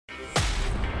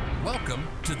Welcome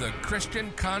to the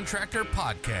Christian Contractor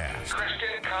Podcast.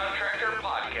 Christian Contractor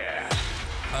Podcast.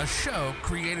 A show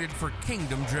created for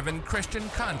kingdom-driven Christian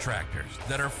contractors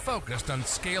that are focused on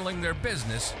scaling their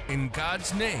business in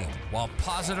God's name while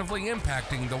positively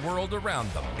impacting the world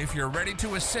around them. If you're ready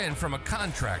to ascend from a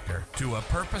contractor to a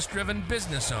purpose-driven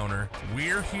business owner,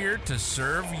 we're here to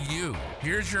serve you.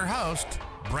 Here's your host,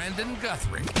 Brandon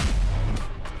Guthrie.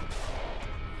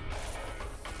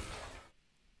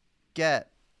 Get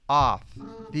off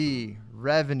the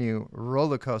revenue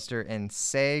roller coaster and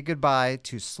say goodbye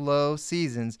to slow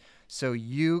seasons so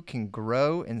you can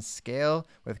grow and scale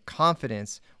with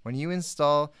confidence when you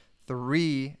install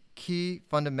 3 key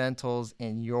fundamentals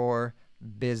in your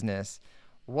business.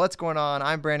 What's going on?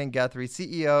 I'm Brandon Guthrie,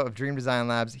 CEO of Dream Design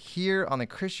Labs, here on the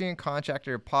Christian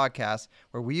Contractor Podcast,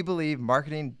 where we believe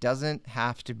marketing doesn't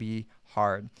have to be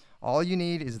hard. All you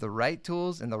need is the right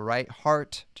tools and the right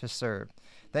heart to serve.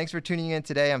 Thanks for tuning in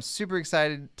today. I'm super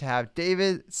excited to have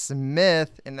David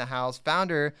Smith in the house,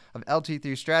 founder of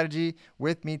LT3 Strategy,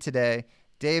 with me today.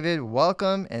 David,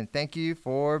 welcome, and thank you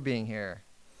for being here.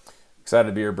 Excited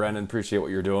to be here, Brandon. Appreciate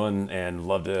what you're doing and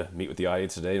love to meet with the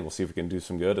audience today. And we'll see if we can do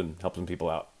some good and help some people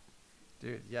out.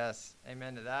 Dude, yes.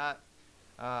 Amen to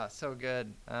that. So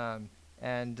good.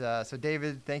 So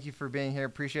David, thank you for being here.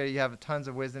 Appreciate it. You have tons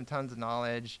of wisdom, tons of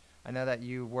knowledge. I know that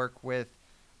you work with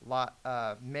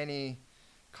many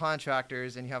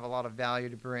contractors and you have a lot of value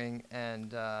to bring,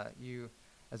 and you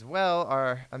as well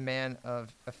are a man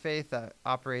of a faith that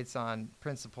operates on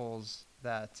principles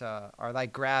that are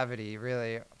like gravity,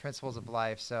 really principles of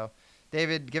life. So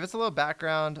David, give us a little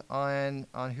background on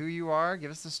who you are.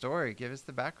 Give us the story, give us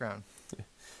the background.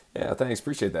 Yeah, thanks.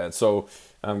 Appreciate that. So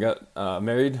I've got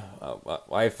married,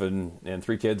 wife and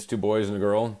 3 kids, 2 boys and a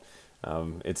girl.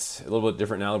 It's a little bit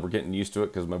different now that we're getting used to it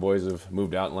because my boys have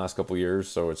moved out in the last couple of years,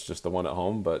 so it's just the one at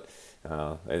home. But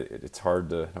it's hard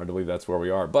to believe that's where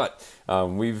we are. But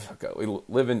we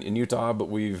live in Utah, but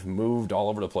we've moved all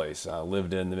over the place.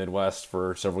 Lived in the Midwest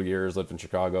for several years. Lived in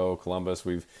Chicago, Columbus.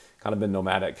 We've kind of been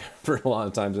nomadic for a lot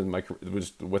of times in my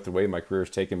just with the way my career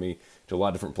has taken me to a lot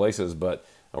of different places. But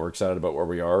we're excited about where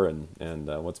we are and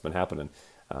what's been happening.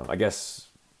 I guess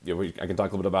I can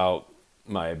talk a little bit about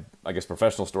my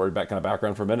professional story,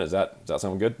 background for a minute. Does that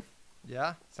sound good?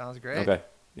 Yeah, sounds great. Okay.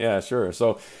 Yeah, sure.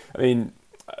 So I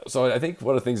think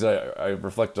one of the things that I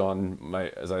reflect on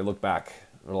as I look back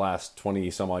the last 20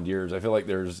 some odd years, I feel like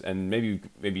and maybe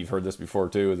you've heard this before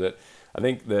too, that I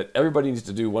think that everybody needs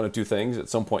to do one of 2 things at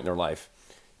some point in their life.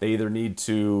 They either need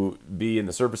to be in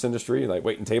the service industry, like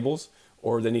waiting tables,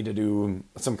 or they need to do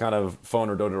some kind of phone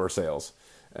or door-to-door sales.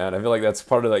 And I feel like that's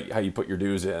part of like how you put your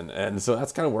dues in. And so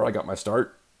that's kind of where I got my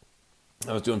start.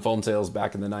 I was doing phone sales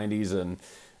back in the 90s, and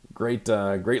great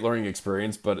learning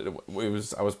experience. But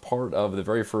I was part of the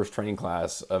very first training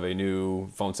class of a new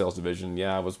phone sales division.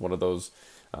 Yeah, I was one of those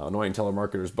annoying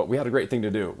telemarketers, but we had a great thing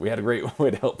to do. We had a great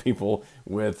way to help people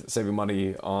with saving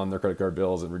money on their credit card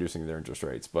bills and reducing their interest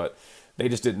rates. But they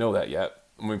just didn't know that yet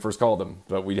when we first called them.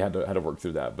 But we had to work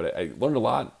through that. But I learned a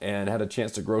lot and had a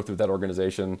chance to grow through that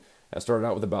organization. I started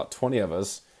out with about 20 of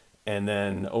us, and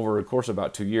then over the course of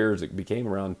about 2 years, it became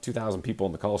around 2,000 people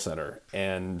in the call center.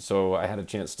 And so I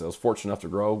was fortunate enough to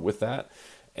grow with that.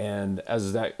 And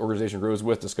as that organization grows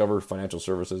with Discover Financial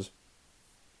Services,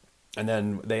 and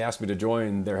then they asked me to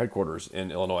join their headquarters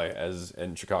in Illinois,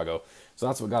 in Chicago. So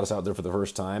that's what got us out there for the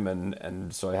first time.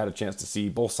 And so I had a chance to see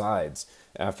both sides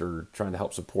after trying to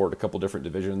help support a couple different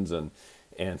divisions and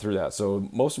through that. So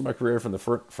most of my career from the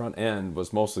front end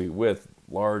was mostly with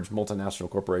large multinational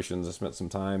corporations. I spent some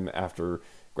time after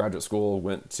graduate school,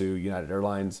 went to United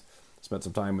Airlines, spent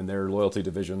some time in their loyalty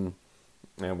division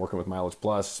and working with Mileage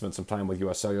Plus, spent some time with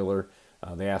US Cellular.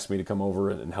 They asked me to come over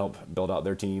and help build out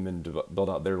their team and build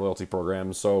out their loyalty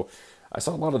programs. So I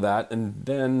saw a lot of that, and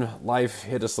then life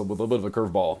hit us with a little bit of a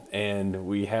curveball, and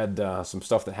we had some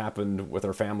stuff that happened with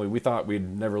our family. We thought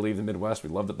we'd never leave the Midwest. We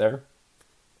loved it there.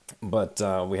 But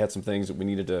we had some things that we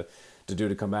needed to do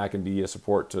to come back and be a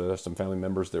support to some family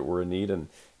members that were in need, and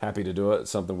happy to do it.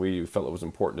 It's something we felt it was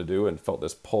important to do and felt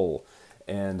this pull.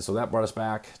 And so that brought us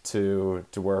back to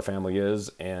where our family is.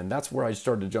 And that's where I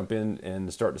started to jump in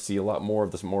and start to see a lot more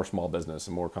of this more small business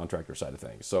and more contractor side of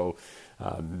things. So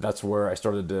that's where I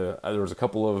started there was a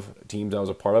couple of teams I was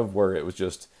a part of where it was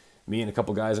just me and a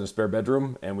couple guys in a spare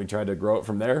bedroom, and we tried to grow it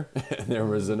from there. And there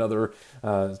was another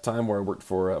time where I worked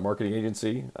for a marketing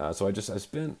agency. So I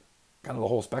spent kind of the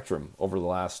whole spectrum over the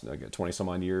last 20 some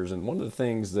odd years. And one of the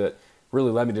things that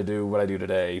really led me to do what I do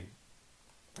today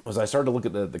was I started to look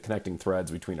at the connecting threads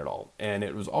between it all. And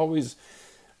it was always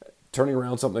turning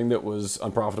around something that was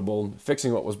unprofitable,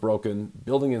 fixing what was broken,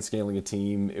 building and scaling a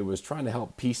team. It was trying to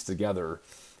help piece together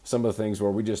some of the things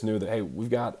where we just knew that, hey, we've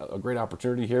got a great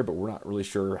opportunity here, but we're not really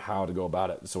sure how to go about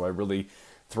it. So I really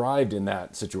thrived in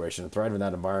that situation, thrived in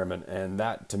that environment. And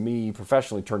that, to me,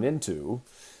 professionally turned into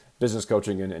business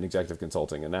coaching and executive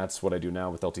consulting. And that's what I do now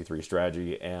with LT3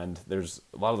 Strategy. And there's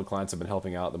a lot of the clients I've been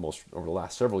helping out the most over the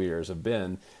last several years have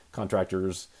been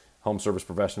contractors, home service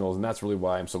professionals. And that's really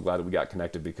why I'm so glad that we got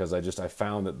connected, because I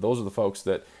found that those are the folks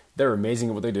that they're amazing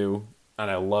at what they do.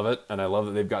 And I love it. And I love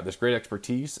that they've got this great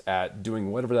expertise at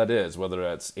doing whatever that is, whether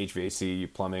that's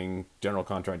HVAC, plumbing, general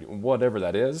contracting, whatever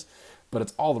that is. But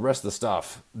it's all the rest of the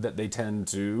stuff that they tend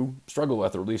to struggle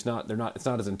with, or at least it's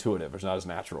not as intuitive, it's not as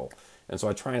natural. And so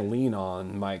I try and lean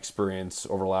on my experience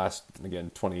over the last,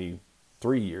 again,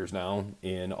 23 years now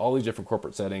in all these different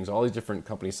corporate settings, all these different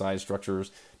company size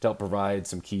structures, to help provide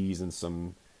some keys and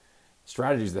some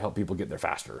strategies that help people get there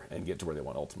faster and get to where they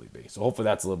want to ultimately be. So hopefully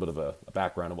that's a little bit of a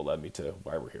background of what led me to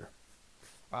why we're here.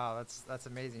 Wow, that's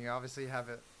amazing. You obviously have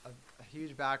a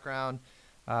huge background.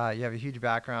 You have a huge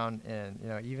background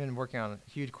in, even working on a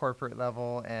huge corporate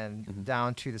level and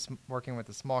down to working with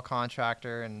a small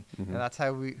contractor. And that's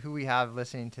who we have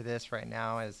listening to this right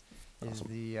now is Awesome.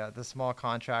 the small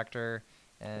contractor.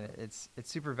 And it's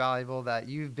super valuable that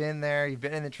you've been there, you've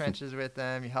been in the trenches with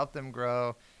them, you helped them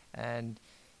grow. And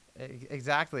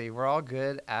exactly, we're all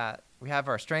good we have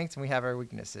our strengths and we have our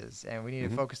weaknesses, and we need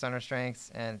to focus on our strengths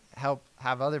and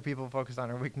have other people focus on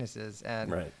our weaknesses.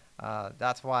 And Right.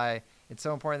 that's why it's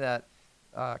so important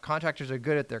that contractors are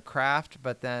good at their craft,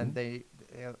 but then they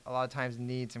a lot of times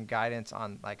need some guidance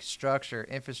on like structure,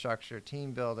 infrastructure,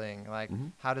 team building, like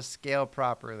how to scale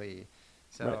properly.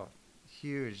 So Right.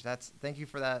 huge. Thank you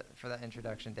for that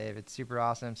introduction, Dave. It's super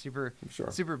awesome. Super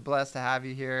Sure. super blessed to have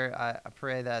you here. I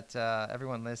pray that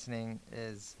everyone listening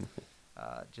is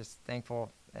just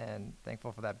thankful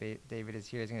for that David is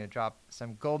here. He's going to drop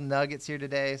some gold nuggets here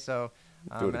today. So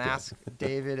I'm going to ask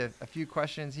David a few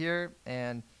questions here,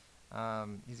 and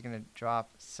he's going to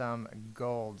drop some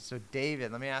gold. So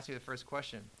David, let me ask you the first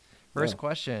question. First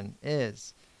question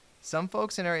is, some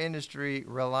folks in our industry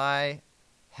rely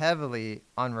heavily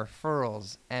on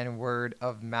referrals and word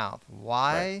of mouth.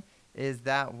 Why is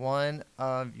that one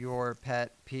of your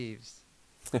pet peeves?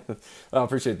 I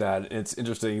appreciate that. It's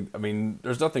interesting. I mean,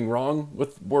 there's nothing wrong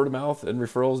with word of mouth and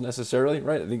referrals necessarily,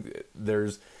 right? I think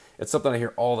it's something I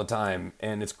hear all the time,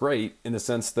 and it's great in the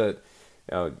sense that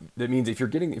that means if you're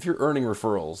earning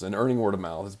referrals and earning word of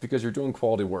mouth, it's because you're doing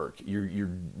quality work. You're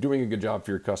doing a good job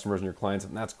for your customers and your clients,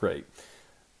 and that's great.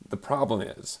 The problem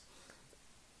is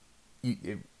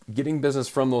getting business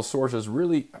from those sources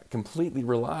really completely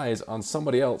relies on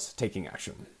somebody else taking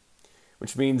action,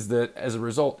 which means that as a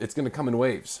result, it's going to come in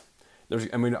waves.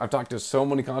 I've talked to so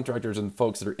many contractors and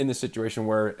folks that are in this situation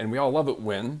and we all love it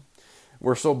when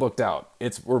we're so booked out.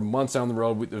 We're months down the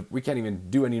road. We can't even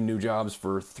do any new jobs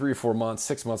for 3 or 4 months,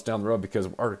 6 months down the road because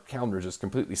our calendar is just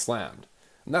completely slammed.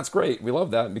 And that's great. We love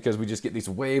that because we just get these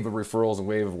wave of referrals and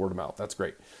wave of word of mouth. That's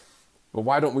great. But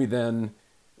why don't we then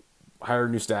hire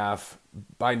new staff,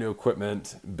 buy new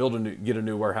equipment, get a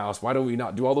new warehouse? Why don't we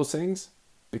not do all those things?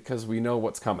 Because we know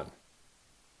what's coming.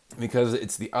 Because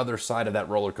it's the other side of that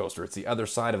roller coaster. It's the other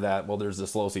side of that, well, there's the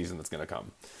slow season that's going to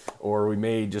come. Or we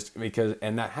may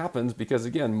and that happens because,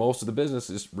 again, most of the business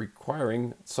is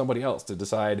requiring somebody else to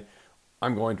decide,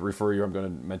 I'm going to refer you, I'm going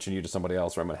to mention you to somebody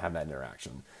else, or I'm going to have that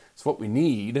interaction. So what we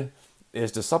need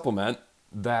is to supplement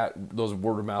those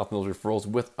word of mouth and those referrals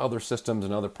with other systems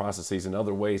and other processes and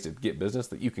other ways to get business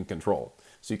that you can control.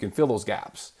 So you can fill those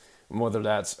gaps, whether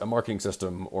that's a marketing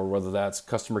system or whether that's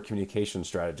customer communication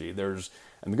strategy.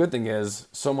 And the good thing is,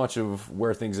 so much of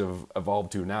where things have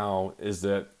evolved to now is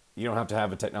that you don't have to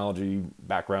have a technology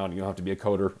background. You don't have to be a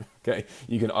coder. Okay,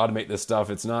 you can automate this stuff.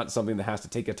 It's not something that has to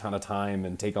take a ton of time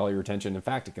and take all your attention. In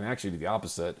fact, it can actually do the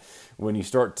opposite. When you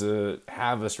start to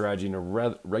have a strategy and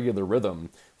a regular rhythm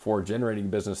for generating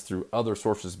business through other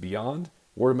sources beyond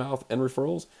word of mouth and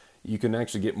referrals, you can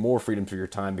actually get more freedom for your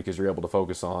time because you're able to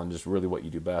focus on just really what you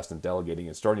do best and delegating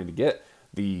and starting to get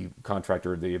the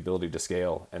contractor the ability to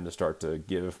scale and to start to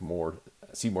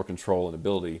see more control and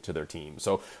ability to their team.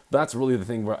 So that's really the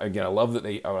thing. Again, I love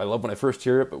when I first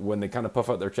hear it, but when they kind of puff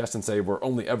out their chest and say, we're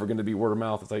only ever going to be word of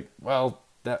mouth, it's like, well,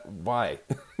 why?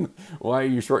 Why are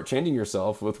you shortchanging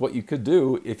yourself with what you could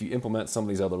do if you implement some of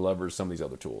these other levers, some of these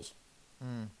other tools?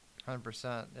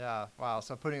 100%. Yeah. Wow.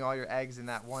 So putting all your eggs in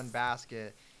that one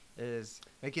basket is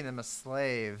making them a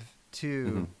slave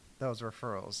to those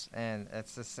referrals, and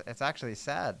it's actually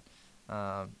sad,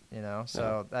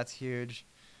 so that's huge.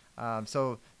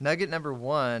 So nugget number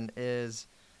one is,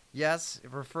 yes,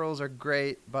 referrals are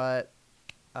great, but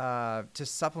to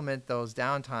supplement those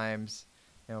downtimes,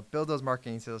 build those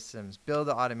marketing systems, build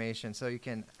the automation so you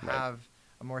can Right. have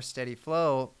a more steady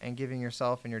flow and giving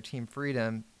yourself and your team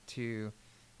freedom to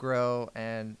grow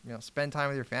and spend time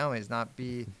with your families, not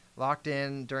be locked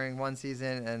in during one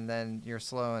season and then you're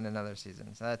slow in another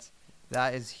season. So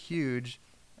that is huge.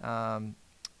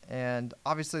 And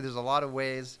obviously there's a lot of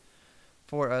ways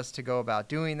for us to go about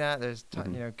doing that. There's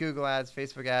Google ads,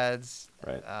 Facebook ads,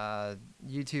 Right.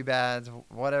 YouTube ads,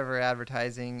 whatever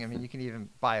advertising. I mean, you can even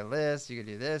buy lists. You could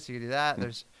do this. You could do that.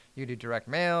 You could do direct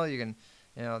mail. You can,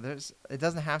 it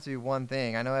doesn't have to be one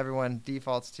thing. I know everyone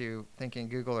defaults to thinking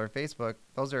Google or Facebook.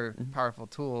 Those are powerful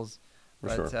tools, For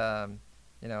but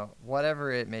sure.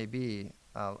 whatever it may be,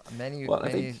 many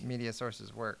media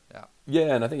sources work. Yeah.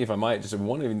 Yeah, and I think if I might, just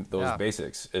one of those Yeah.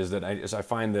 basics is that I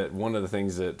find that one of the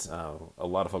things that a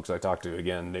lot of folks I talk to,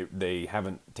 again, they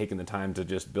haven't taken the time to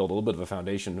just build a little bit of a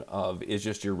foundation of is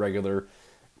just your regular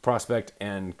prospect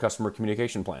and customer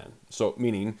communication plan. So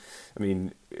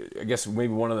I guess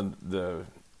maybe one of the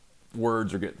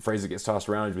words or phrase that gets tossed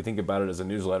around as we think about it as a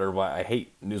newsletter. Why I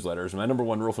hate newsletters. My number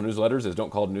one rule for newsletters is don't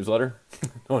call it a newsletter.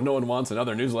 No one wants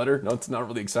another newsletter. No, it's not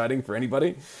really exciting for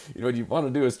anybody. What you want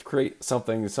to do is create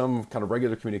something, some kind of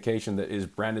regular communication that is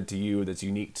branded to you, that's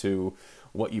unique to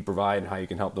what you provide and how you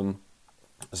can help them.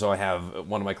 So I have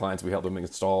one of my clients, we help them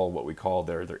install what we call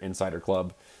their insider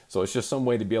club. So it's just some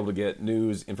way to be able to get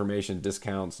news, information,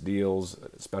 discounts, deals,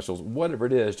 specials, whatever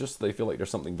it is, just so they feel like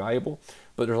there's something valuable.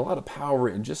 But there's a lot of power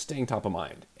in just staying top of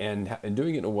mind and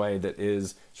doing it in a way that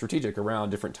is strategic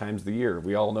around different times of the year.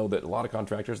 We all know that a lot of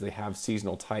contractors, they have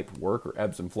seasonal type work or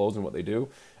ebbs and flows in what they do.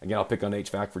 Again, I'll pick on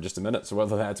HVAC for just a minute. So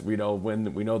whether that's, we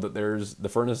know that there's the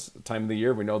furnace time of the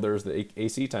year, we know there's the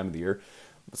AC time of the year.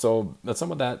 So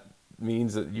some of that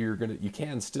means that you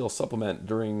can still supplement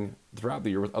throughout the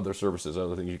year with other services,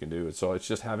 other things you can do. So it's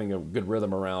just having a good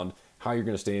rhythm around how you're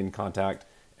going to stay in contact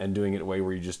and doing it in a way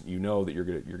where that you're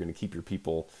going to keep your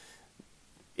people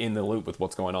in the loop with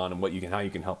what's going on and how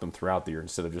you can help them throughout the year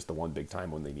instead of just the one big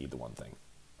time when they need the one thing.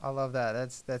 I love that.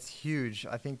 That's huge.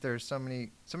 I think there's so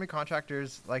many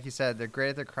contractors, like you said, they're great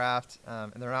at their craft,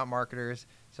 and they're not marketers.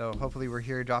 So hopefully we're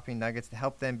here dropping nuggets to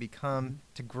help them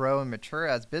to grow and mature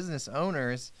as business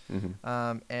owners,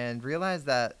 and realize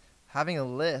that having a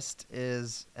list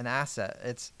is an asset.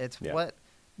 It's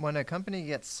when a company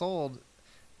gets sold,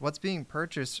 what's being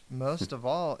purchased most of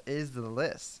all is the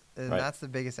list, and that's the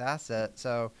biggest asset.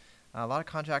 So a lot of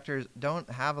contractors don't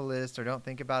have a list or don't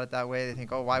think about it that way. They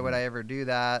think, oh, why would I ever do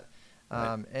that?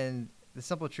 And the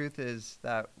simple truth is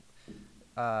that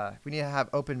we need to have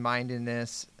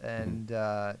open-mindedness and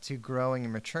to growing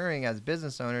and maturing as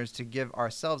business owners to give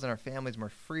ourselves and our families more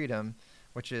freedom,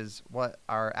 which is what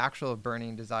our actual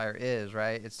burning desire is,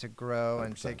 right? It's to grow 100%.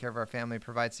 And take care of our family,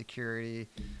 provide security,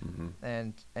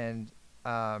 and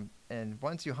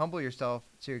once you humble yourself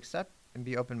to accept and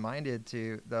be open-minded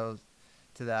to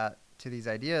these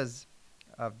ideas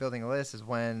of building a list is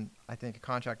when I think a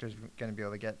contractor is going to be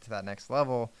able to get to that next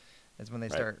level, is when they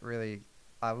start really.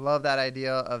 I love that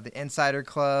idea of the insider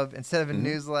club instead of a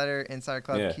newsletter. Insider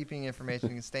club, keeping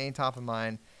information, staying top of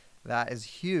mind. That is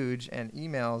huge. And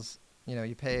emails,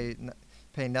 you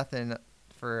pay nothing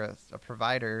for a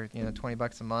provider,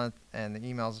 $20 a month, and the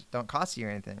emails don't cost you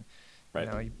anything.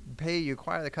 Right. You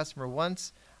acquire the customer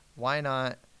once. Why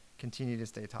not continue to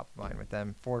stay top of mind with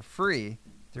them for free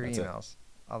through emails?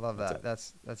 I love that.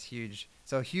 That's huge.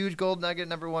 So huge gold nugget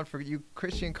number one for you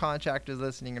Christian contractors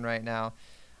listening in right now.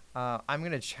 I'm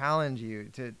going to challenge you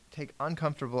to take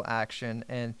uncomfortable action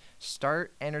and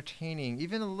start entertaining,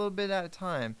 even a little bit at a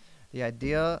time, the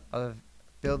idea of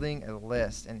building a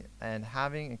list and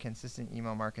having a consistent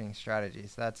email marketing strategy.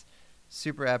 So that's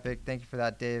super epic. Thank you for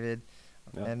that, David.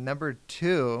 Yep. And number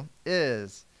two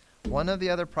is one of the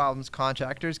other problems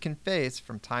contractors can face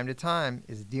from time to time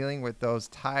is dealing with those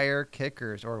tire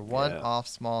kickers or one-off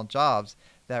small jobs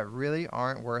that really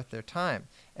aren't worth their time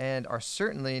and are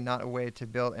certainly not a way to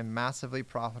build a massively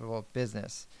profitable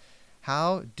business.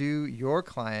 How do your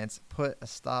clients put a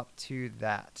stop to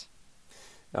that?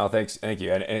 Oh, thank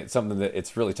you. And it's something that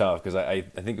it's really tough because I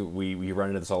think we run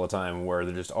into this all the time where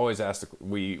they're just always asked,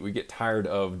 we get tired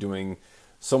of doing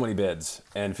so many bids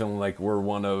and feeling like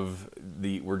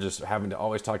we're just having to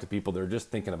always talk to people. They're just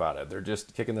thinking about it. They're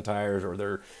just kicking the tires, or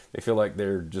they feel like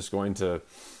they're just going to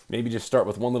maybe just start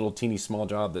with one little teeny small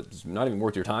job that's not even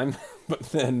worth your time, but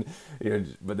then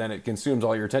it consumes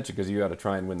all your attention because you got to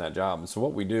try and win that job. And so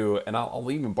what we do, and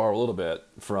I'll even borrow a little bit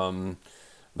from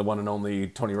the one and only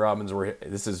Tony Robbins, where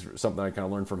this is something I kind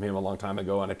of learned from him a long time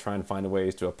ago, and I try and find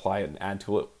ways to apply it and add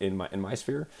to it in my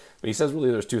sphere. But he says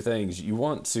really there's two things. You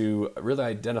want to really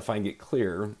identify and get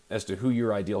clear as to who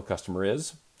your ideal customer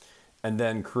is, and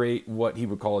then create what he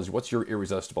would call as what's your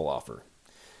irresistible offer.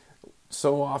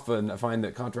 So often I find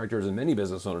that contractors and many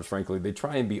business owners, frankly, they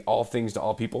try and be all things to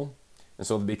all people, and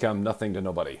so they become nothing to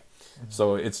nobody.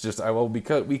 So it's just,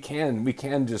 because we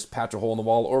can just patch a hole in the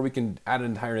wall, or we can add an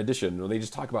entire addition. Or they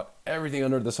just talk about everything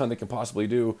under the sun they can possibly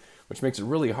do, which makes it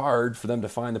really hard for them to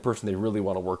find the person they really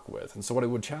want to work with. And so what I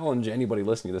would challenge anybody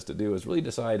listening to this to do is really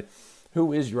decide,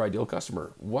 who is your ideal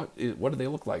customer? What do they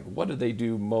look like? What do they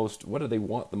do most? What do they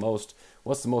want the most?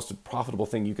 What's the most profitable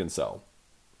thing you can sell?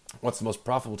 What's the most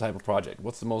profitable type of project?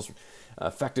 What's the most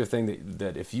effective thing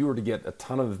that if you were to get a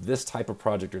ton of this type of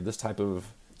project or this type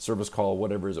of service call,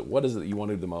 whatever is it, what is it that you want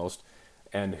to do the most,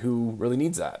 and who really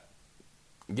needs that?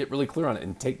 Get really clear on it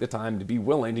and take the time to be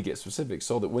willing to get specific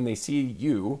so that when they see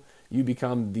you, you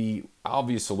become the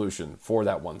obvious solution for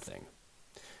that one thing.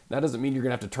 That doesn't mean you're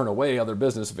going to have to turn away other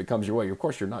business if it comes your way. Of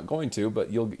course, you're not going to, but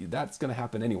that's going to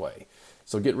happen anyway.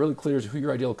 So get really clear as to who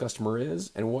your ideal customer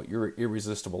is and what your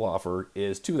irresistible offer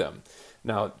is to them.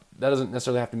 Now, that doesn't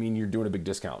necessarily have to mean you're doing a big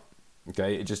discount.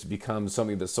 Okay, it just becomes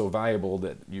something that's so valuable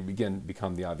that you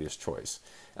become the obvious choice.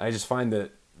 And I just find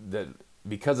that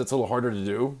because it's a little harder to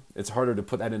do, it's harder to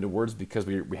put that into words because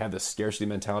we have this scarcity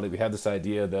mentality. We have this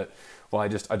idea that, well, I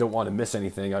don't want to miss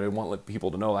anything. I don't want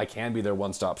people to know I can be their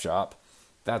one-stop shop.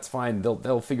 That's fine.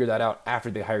 They'll figure that out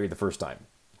after they hire you the first time.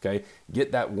 Okay,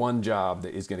 get that one job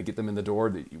that is going to get them in the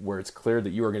door, where it's clear that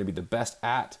you are going to be the best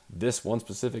at this one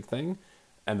specific thing,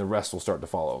 and the rest will start to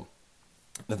follow.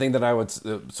 The thing that I would,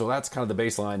 so that's kind of the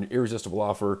baseline, irresistible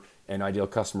offer and ideal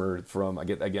customer from,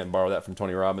 borrow that from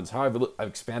Tony Robbins. How I've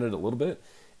expanded it a little bit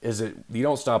is that you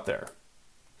don't stop there.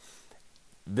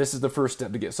 This is the first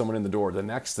step to get someone in the door. The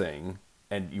next thing,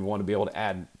 and you want to be able to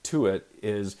add to it,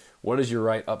 is what is your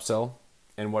right upsell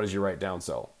and what is your right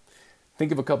downsell?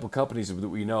 Think of a couple of companies that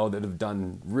we know that have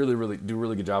done really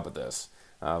good job at this.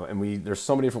 And there's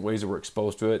so many different ways that we're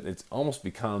exposed to it. It's almost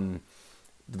become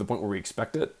to the point where we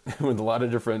expect it with a lot of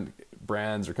different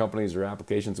brands or companies or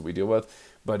applications that we deal with.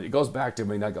 But it goes back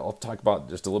to, I'll talk about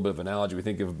just a little bit of analogy. We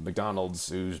think of McDonald's,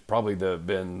 who's probably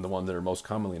been the one that are most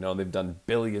commonly known. They've done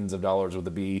billions of dollars with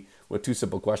a B with two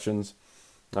simple questions,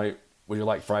 right? Would you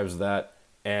like fries with that?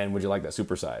 And would you like that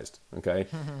supersized? Okay.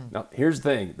 Now, here's the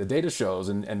thing. The data shows,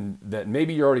 and that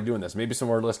maybe you're already doing this. Maybe some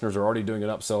of our listeners are already doing an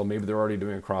upsell. Maybe they're already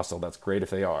doing a cross-sell. That's great if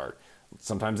they are.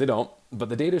 Sometimes they don't. But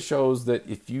the data shows that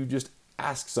if you just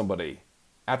ask somebody,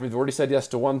 after they've already said yes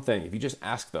to one thing, if you just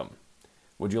ask them,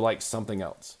 would you like something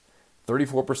else?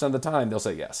 34% of the time, they'll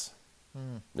say yes.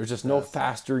 There's just no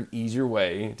faster and easier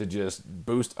way to just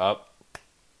boost up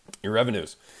your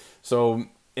revenues. So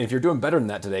if you're doing better than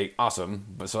that today, awesome.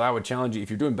 But so I would challenge you,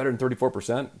 if you're doing better than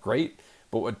 34%, great.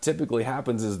 But what typically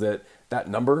happens is that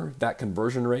number, that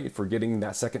conversion rate for getting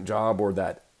that second job or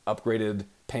that upgraded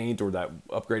paint or that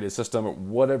upgraded system or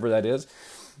whatever that is,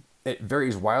 it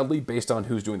varies wildly based on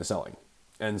who's doing the selling.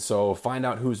 And so find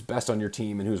out who's best on your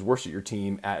team and who's worst at your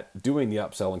team at doing the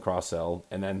upsell and cross-sell,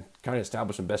 and then kind of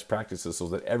establish some best practices so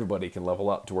that everybody can level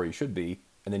up to where you should be.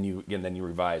 And then you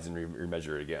revise and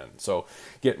remeasure it again. So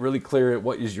get really clear at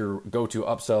what is your go-to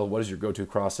upsell, what is your go-to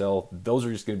cross-sell. Those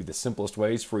are just going to be the simplest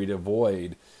ways for you to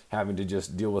avoid having to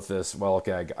just deal with this. Well,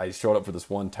 okay, I showed up for this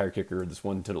one tire kicker, this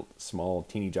one small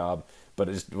teeny job, but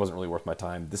it just wasn't really worth my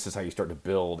time. This is how you start to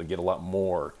build and get a lot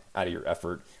more out of your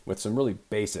effort with some really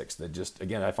basics that just,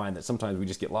 again, I find that sometimes we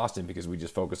just get lost in because we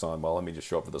just focus on, well, let me just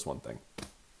show up for this one thing.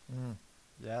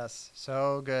 Yes,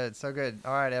 so good, so good.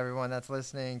 All right, everyone that's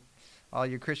listening, all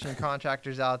you Christian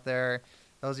contractors out there,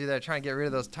 those of you that are trying to get rid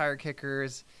of those tire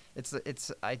kickers,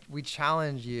 we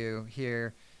challenge you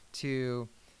here to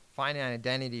find an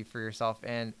identity for yourself,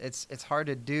 and it's hard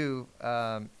to do.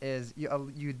 Is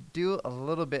you do a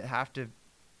little bit have to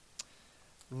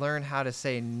learn how to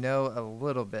say no a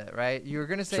little bit, right? You're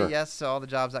going to say yes to all the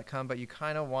jobs that come, but you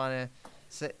kind of want to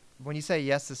say, when you say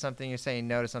yes to something, you're saying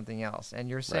no to something else, and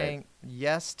you're saying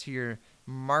yes to your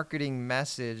marketing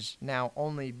message now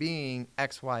only being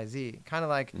XYZ. Kind of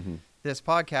like this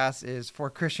podcast is for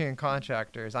Christian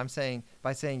contractors. I'm saying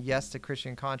by saying yes to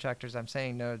Christian contractors, I'm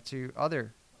saying no to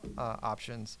other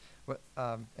options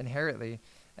inherently.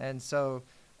 And so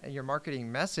your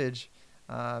marketing message,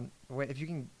 if you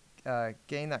can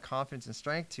gain that confidence and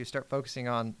strength to start focusing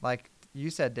on, like you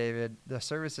said, David, the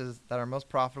services that are most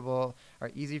profitable,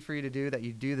 are easy for you to do, that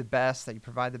you do the best, that you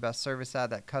provide the best service at,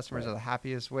 that customers are the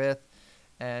happiest with,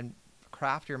 and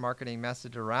craft your marketing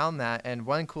message around that. And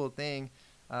one cool thing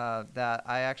that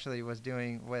I actually was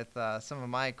doing with some of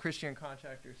my Christian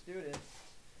contractor students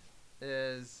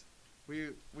is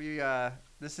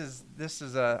this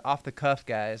is off the cuff,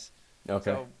 guys.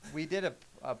 Okay. So we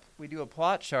do a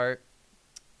plot chart,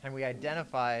 and we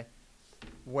identify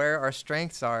where our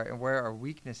strengths are and where our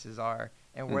weaknesses are,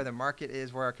 and where the market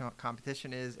is, where our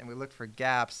competition is, and we look for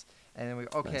gaps, and then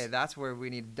Nice. that's where we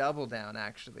need to double down,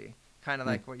 actually. Kind of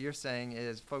like what you're saying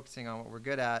is focusing on what we're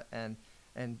good at and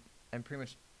pretty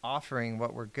much offering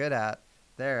what we're good at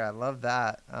there. I love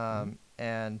that.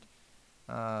 And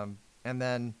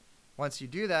then once you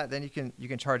do that, then you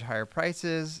can charge higher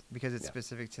prices because it's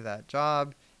specific to that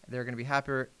job. They're going to be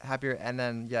happier, and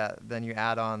then you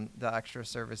add on the extra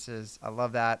services. I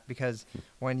love that, because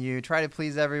when you try to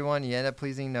please everyone, you end up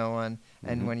pleasing no one.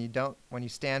 And when you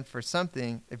stand for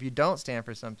something, if you don't stand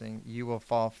for something, you will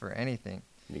fall for anything.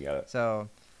 You got it. So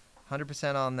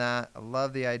 100% on that. I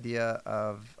love the idea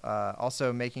of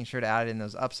also making sure to add in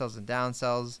those upsells and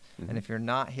downsells. And if you're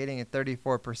not hitting a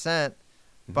 34%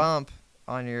 bump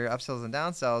on your upsells and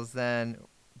downsells, then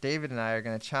David and I are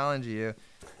going to challenge you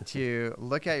to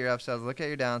look at your upsells, look at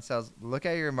your downsells, look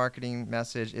at your marketing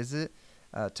message. Is it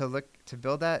to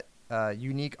build that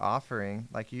unique offering,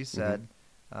 like you said,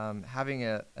 having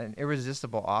an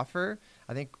irresistible offer?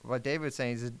 I think what David was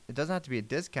saying is it doesn't have to be a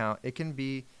discount. It can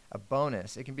be a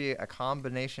bonus. It can be a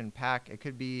combination pack. It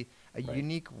could be a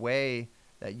unique way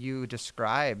that you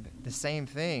describe the same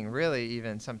thing, really,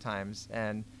 even sometimes.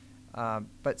 And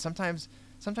but sometimes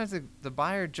the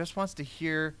buyer just wants to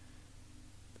hear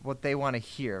what they want to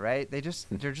hear, right? They're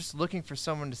just looking for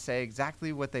someone to say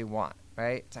exactly what they want,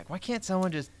 right? It's like, why can't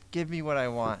someone just give me what I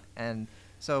want? And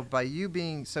so by you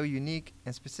being so unique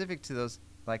and specific to those,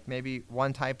 like maybe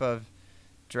one type of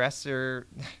dresser,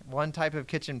 one type of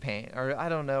kitchen paint, or I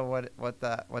don't know what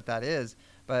that is,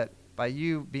 but by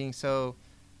you being so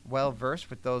well versed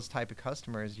with those type of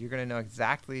customers, you're going to know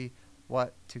exactly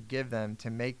what to give them to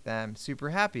make them super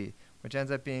happy, which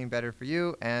ends up being better for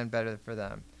you and better for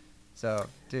them. So,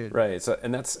 dude. Right. So,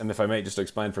 and if I may just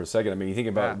explain for a second, I mean, you think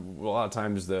about a lot of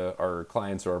times our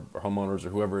clients or our homeowners or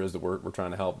whoever it is that we're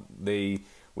trying to help, we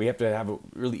have to have a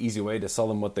really easy way to sell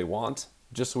them what they want,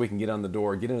 just so we can get on the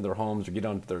door, get into their homes, or get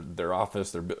onto their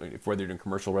office, whether you're doing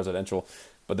commercial, residential.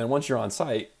 But then once you're on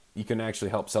site, you can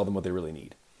actually help sell them what they really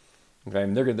need. Okay,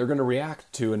 and they're going to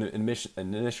react to an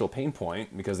initial pain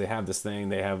point because they have this thing,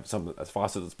 they have a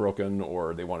faucet that's broken,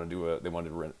 or they want to do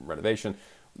a renovation.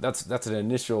 That's an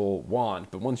initial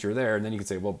want, but once you're there, and then you can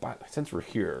say, well, since we're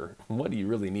here, what do you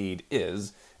really need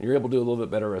is, and you're able to do a little bit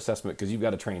better assessment because you've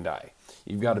got a trained eye.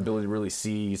 You've got ability to really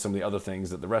see some of the other things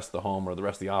that the rest of the home or the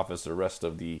rest of the office or the rest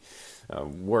of the,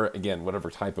 whatever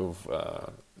type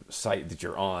of site that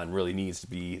you're on really needs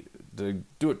to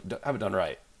have it done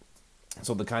right.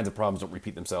 So the kinds of problems don't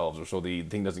repeat themselves, or so the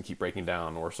thing doesn't keep breaking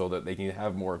down, or so that they can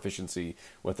have more efficiency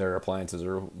with their appliances,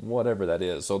 or whatever that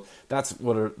is. So that's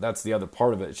the other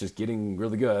part of it. It's just getting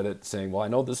really good at saying, well, I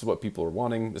know this is what people are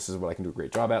wanting. This is what I can do a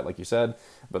great job at, like you said.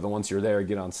 But then once you're there,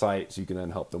 get on site so you can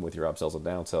then help them with your upsells and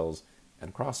downsells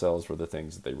and cross-sells for the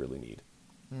things that they really need.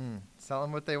 Sell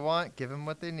them what they want, give them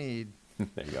what they need.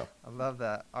 There you go. I love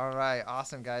that. All right.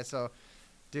 Awesome, guys. So,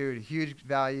 dude, huge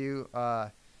value.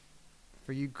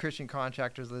 For you Christian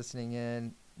contractors listening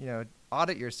in,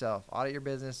 audit yourself, audit your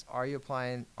business. Are you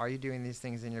doing these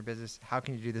things in your business? How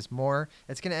can you do this more?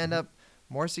 It's going to end up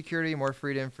more security, more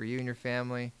freedom for you and your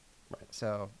family. Right.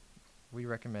 So we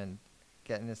recommend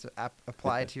getting this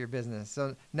applied to your business.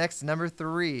 So next, number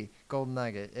 3, golden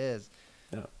nugget is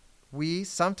we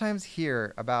sometimes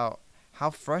hear about how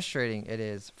frustrating it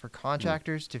is for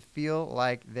contractors to feel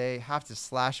like they have to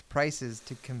slash prices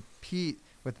to compete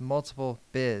with multiple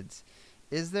bids.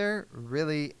 Is there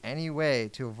really any way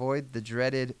to avoid the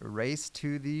dreaded race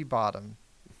to the bottom?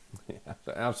 Yeah,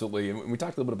 absolutely. And we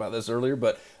talked a little bit about this earlier,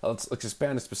 but let's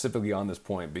expand specifically on this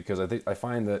point, because I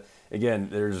find that, again,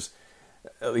 there's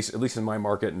at least in my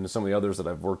market and some of the others that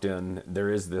I've worked in,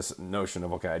 there is this notion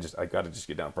of, okay, I got to just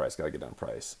get down price,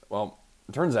 Well,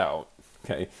 it turns out,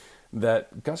 that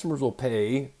customers will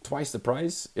pay twice the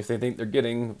price if they think they're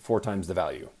getting 4 times the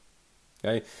value.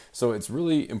 Okay, so it's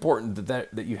really important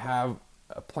that you have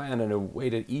a plan and a way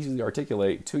to easily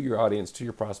articulate to your audience, to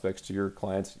your prospects, to your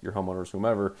clients, your homeowners,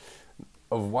 whomever,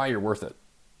 of why you're worth it,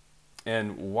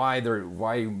 and why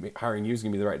hiring you is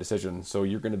going to be the right decision. So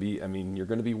you're going to be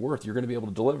able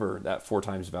to deliver that 4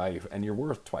 times value, and you're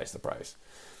worth twice the price.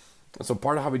 So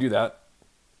part of how we do that,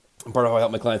 part of how I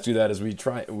help my clients do that, is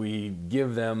we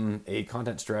give them a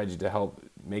content strategy to help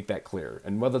make that clear.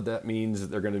 And whether that means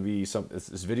that they're going to be it's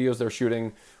videos they're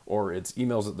shooting, or it's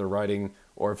emails that they're writing,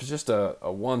 or if it's just a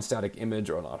one static image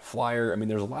or a flyer. I mean,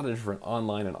 there's a lot of different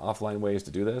online and offline ways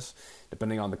to do this,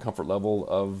 depending on the comfort level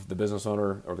of the business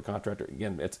owner or the contractor.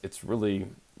 Again, it's really,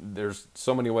 there's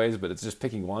so many ways, but it's just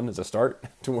picking one as a start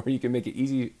to where you can make it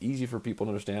easy for people to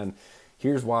understand.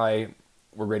 Here's why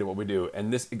we're great at what we do.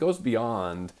 And it goes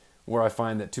beyond where I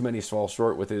find that too many fall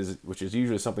short with which is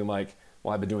usually something like,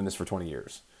 well, I've been doing this for 20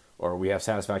 years, or we have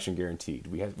satisfaction guaranteed.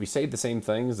 We say the same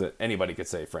things that anybody could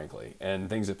say, frankly, and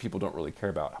things that people don't really care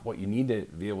about. What you need to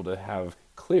be able to have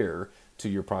clear to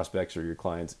your prospects or your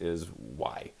clients is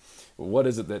why. What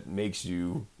is it that makes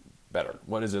you better?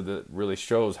 What is it that really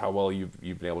shows how well you've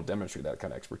been able to demonstrate that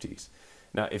kind of expertise?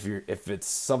 Now, if it's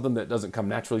something that doesn't come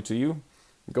naturally to you,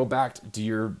 go back to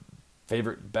your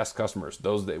favorite best customers,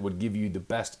 those that would give you the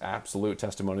best absolute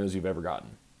testimonials you've ever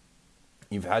gotten.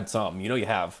 You've had some, you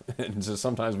have, and so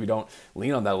sometimes we don't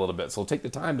lean on that a little bit. So take the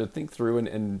time to think through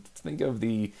and think of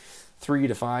the 3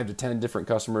 to 5 to 10 different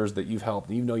customers that you've helped,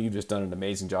 and you've just done an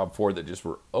amazing job for, that just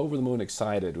were over the moon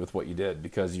excited with what you did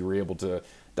because you were able to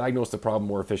diagnose the problem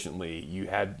more efficiently. You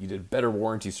did better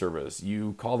warranty service.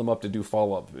 You called them up to do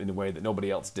follow-up in a way that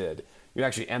nobody else did. You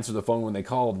actually answered the phone when they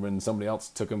called when somebody else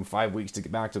took them 5 weeks to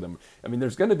get back to them. I mean,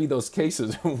 there's going to be those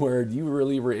cases where you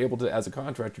really were able to, as a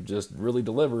contractor, just really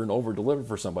deliver and over-deliver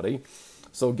for somebody.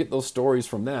 So get those stories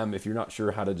from them if you're not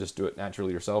sure how to just do it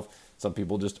naturally yourself. Some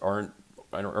people just aren't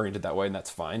oriented that way, and that's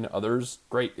fine. Others,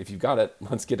 great. If you've got it,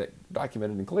 let's get it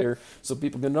documented and clear so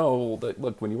people can know that,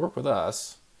 look, when you work with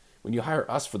us, when you hire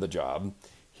us for the job,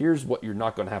 here's what you're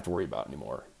not going to have to worry about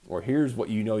anymore. Or here's what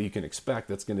you can expect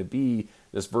that's going to be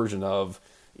this version of,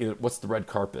 what's the red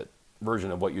carpet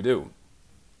version of what you do?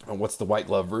 And what's the white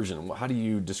glove version? How do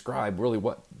you describe really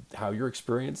how your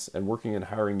experience and working and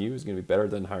hiring you is going to be better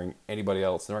than hiring anybody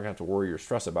else? They're not going to have to worry or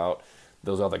stress about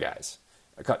those other guys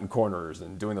cutting corners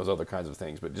and doing those other kinds of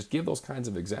things. But just give those kinds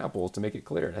of examples to make it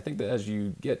clear. And I think that as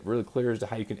you get really clear as to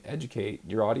how you can educate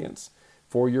your audience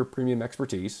for your premium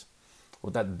expertise,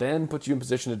 what that then puts you in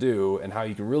position to do, and how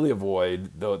you can really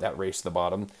avoid that race to the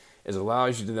bottom, is it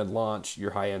allows you to then launch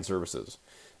your high-end services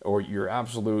or your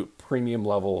absolute premium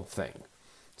level thing.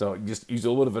 So just use a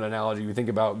little bit of an analogy. You think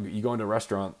about, you go into a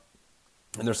restaurant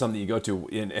and there's something that you go to,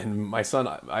 and my son,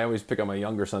 I always pick on my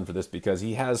younger son for this because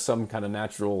he has some kind of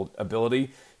natural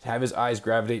ability to have his eyes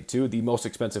gravitate to the most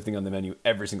expensive thing on the menu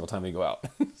every single time we go out.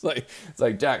 It's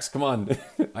like, Jax, come on.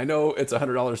 I know it's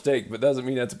 $100 steak, but doesn't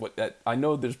mean I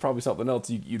know there's probably something else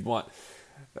you'd want.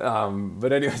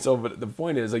 But anyway, but the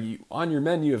point is, on your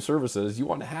menu of services, you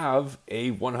want to have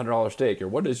a $100 steak, or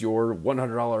what is your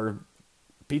 $100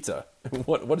 pizza?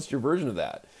 What is your version of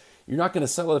that? You're not going to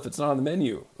sell it if it's not on the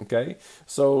menu, okay?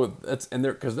 So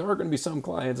because there are going to be some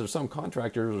clients or some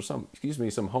contractors or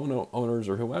some home owners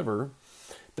or whoever,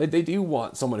 they do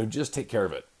want someone who just take care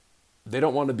of it. They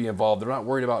don't want to be involved. They're not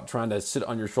worried about trying to sit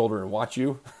on your shoulder and watch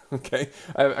you, okay?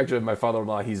 Actually, my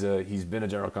father-in-law, he's been a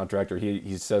general contractor.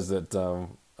 He says that,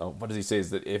 what does he say? Is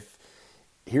that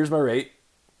here's my rate.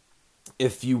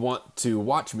 If you want to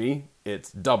watch me,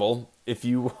 it's double. If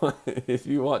you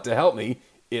want to help me,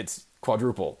 it's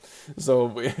quadruple. So,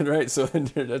 right. So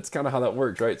that's kind of how that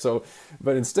works, right? So,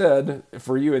 but instead,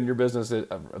 for you and your business,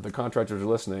 the contractors are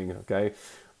listening, okay,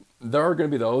 there are going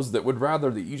to be those that would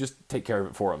rather that you just take care of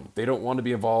it for them. They don't want to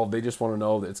be involved. They just want to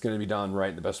know that it's going to be done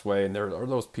right in the best way. And there are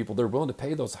those people, they're willing to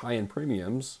pay those high-end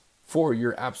premiums for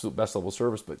your absolute best level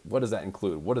service. But what does that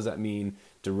include? What does that mean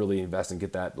to really invest and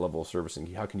get that level of service?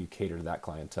 And how can you cater to that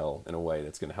clientele in a way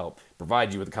that's going to help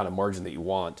provide you with the kind of margin that you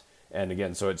want? And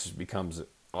again, so it just becomes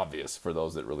obvious for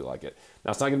those that really like it.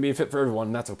 Now, it's not going to be a fit for everyone,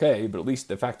 and that's okay, but at least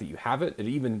the fact that you have it, it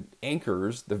even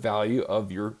anchors the value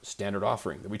of your standard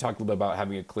offering. We talked a little bit about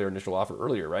having a clear initial offer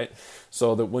earlier, right?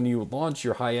 So that when you launch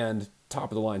your high-end,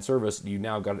 top-of-the-line service, you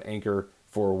now got an anchor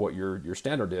for what your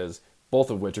standard is, both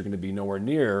of which are going to be nowhere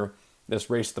near this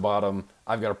race to the bottom.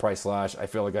 I've got a price slash. I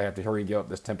feel like I have to hurry and give up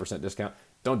this 10% discount.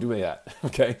 Don't do any of that,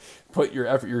 okay? Put your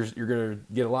effort, you're going to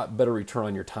get a lot better return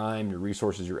on your time, your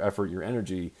resources, your effort, your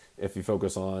energy, if you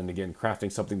focus on, again,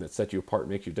 crafting something that sets you apart,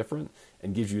 makes you different,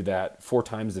 and gives you that 4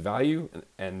 times the value,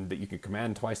 and that you can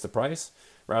command twice the price,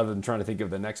 rather than trying to think of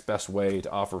the next best way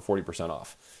to offer 40%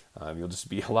 off. You'll just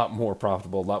be a lot more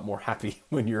profitable, a lot more happy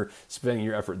when you're spending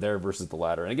your effort there versus the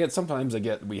latter. And again, sometimes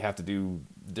we have to do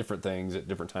different things at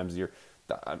different times of the year.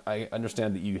 I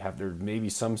understand that there may be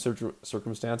some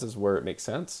circumstances where it makes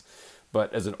sense,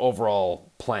 but as an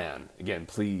overall plan, again,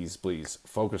 please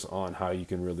focus on how you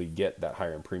can really get that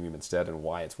higher end premium instead, and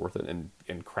why it's worth it,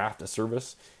 and craft a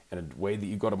service and a way that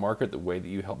you go to market, the way that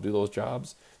you help do those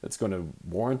jobs that's going to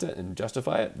warrant it and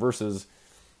justify it, versus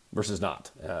versus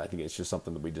not. I think it's just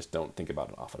something that we just don't think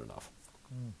about often enough.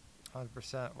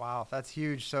 100%. Wow, that's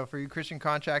huge. So for you Christian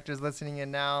contractors listening in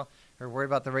now, who are worried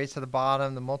about the race to the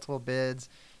bottom, the multiple bids,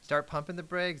 start pumping the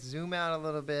brakes, zoom out a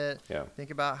little bit. Yeah.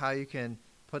 Think about how you can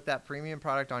put that premium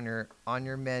product on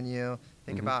your menu.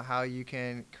 Think about how you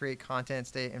can create content,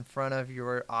 stay in front of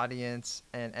your audience,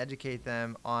 and educate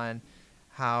them on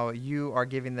how you are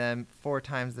giving them 4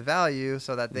 times the value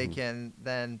so that they can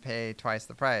then pay twice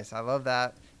the price. I love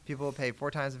that. People will pay 4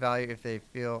 times the value if they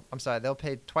feel, they'll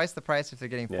pay twice the price if they're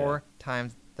getting 4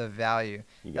 times the value.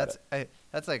 That's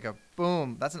like a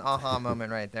boom. That's an aha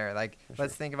moment right there. Like,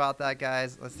 let's think about that,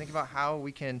 guys. Let's think about how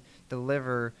we can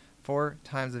deliver 4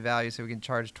 times the value so we can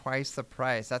charge twice the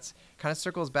price. That's kind of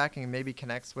circles back and maybe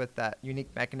connects with that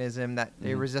unique mechanism, that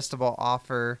irresistible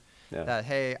offer that,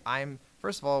 hey, I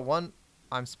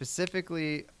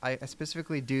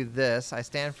specifically do this. I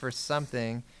stand for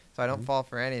something, so I don't fall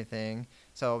for anything.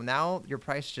 So now your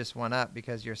price just went up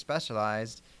because you're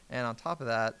specialized. And on top of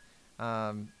that,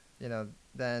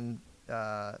 then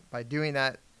by doing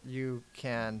that, you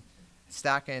can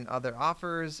stack in other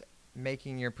offers,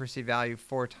 making your perceived value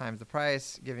 4 times the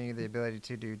price, giving you the ability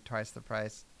to do twice the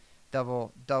price,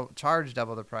 charge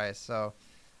double the price. So,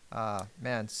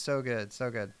 man, so good, so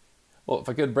good. Well, if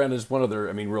I could, Brandon, just one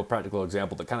other, real practical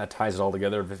example that kind of ties it all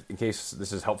together, in case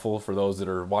this is helpful for those that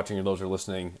are watching or those that are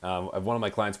listening. One of my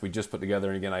clients we just put together,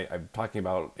 and again, I'm talking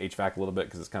about HVAC a little bit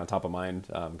because it's kind of top of mind,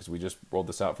 because we just rolled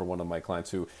this out for one of my clients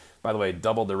who, by the way,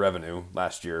 doubled their revenue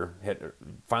last year,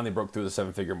 finally broke through the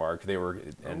 7-figure mark. They were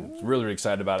really, really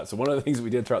excited about it. So one of the things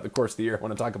we did throughout the course of the year I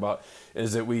want to talk about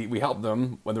is that we helped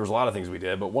them when there was a lot of things we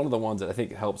did, but one of the ones that I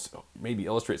think helps maybe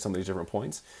illustrate some of these different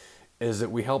points is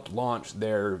that we helped launch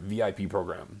their VIP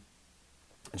program,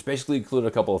 which basically included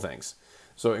a couple of things.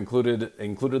 So it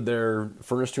included their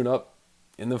furnace tune-up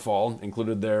in the fall,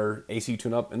 included their AC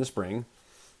tune-up in the spring,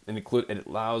 and it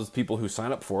allows people who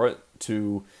sign up for it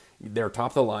to, they're top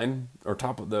of the line or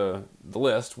top of the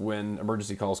list when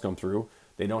emergency calls come through.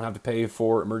 They don't have to pay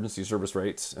for emergency service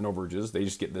rates and overages. They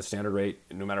just get the standard rate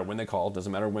no matter when they call. It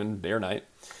doesn't matter when, day or night.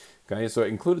 Okay, so it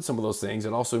included some of those things.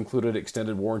 It also included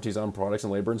extended warranties on products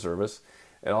and labor and service.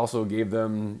 It also gave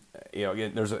them,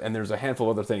 again, there's a handful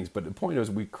of other things. But the point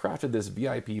is, we crafted this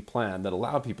VIP plan that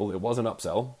allowed people. It was an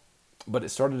upsell, but it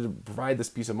started to provide this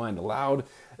peace of mind. Allowed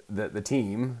the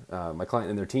team, my client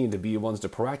and their team, to be ones to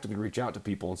proactively reach out to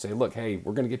people and say, look, hey,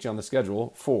 we're going to get you on the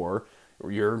schedule for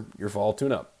your fall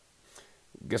tune-up.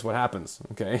 Guess what happens?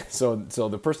 Okay, so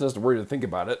the person doesn't worry to think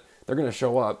about it. They're going to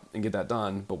show up and get that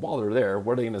done. But while they're there,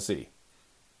 what are they going to see?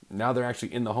 Now they're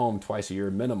actually in the home twice a year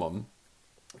minimum.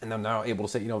 And I'm now able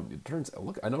to say,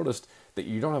 look, I noticed that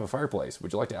you don't have a fireplace.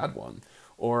 Would you like to add one?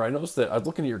 Or I noticed that I was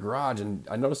looking at your garage and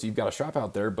I noticed that you've got a shop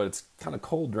out there, but it's kind of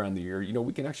cold during the year.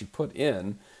 We can actually put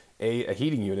in a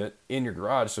heating unit in your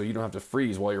garage so you don't have to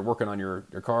freeze while you're working on your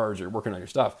cars or you're working on your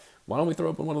stuff. Why don't we throw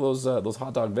open one of those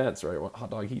hot dog vents, right?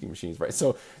 Hot dog heating machines, right?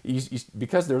 So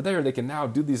because they're there, they can now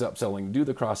do these upselling, do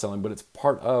the cross-selling, but it's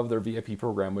part of their VIP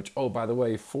program, which, oh, by the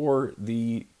way, for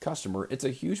the customer, it's a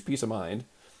huge peace of mind.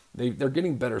 They're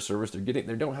getting better service. They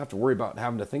don't have to worry about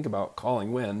having to think about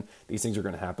calling when these things are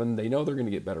going to happen. They know they're going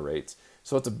to get better rates.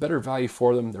 So it's a better value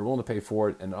for them. They're willing to pay for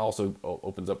it, and it also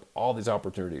opens up all these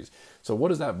opportunities. So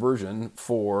what is that version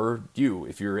for you?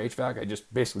 If you're HVAC, I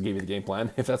just basically gave you the game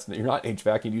plan. If you're not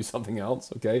HVAC, you do something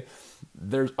else, okay?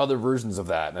 There's other versions of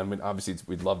that. Obviously,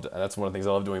 that's one of the things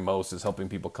I love doing most is helping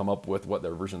people come up with what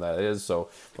their version of that is. So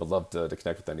I'd love to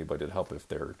connect with anybody to help if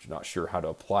they're not sure how to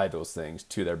apply those things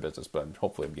to their business. But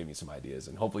hopefully I'm giving you some ideas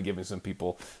and hopefully giving some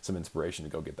people some inspiration to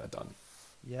go get that done.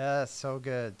 Yeah, so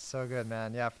good,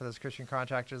 man. Yeah, for those Christian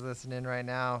contractors listening right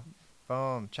now,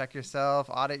 boom, check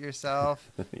yourself, audit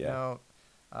yourself. Yeah.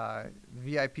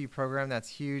 VIP program, that's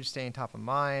huge, staying top of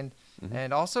mind.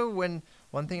 And also,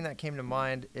 one thing that came to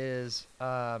mind is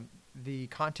the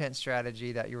content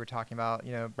strategy that you were talking about.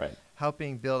 Right.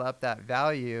 Helping build up that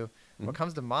value. What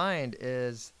comes to mind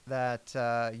is that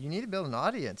you need to build an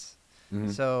audience.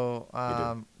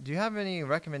 So, do you have any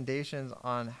recommendations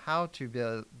on how to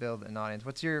build an audience?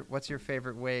 What's your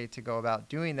favorite way to go about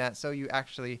doing that so you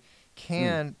actually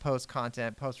can post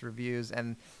content, post reviews,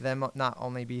 and them not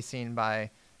only be seen by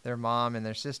their mom and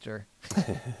their sister?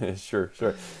 Sure.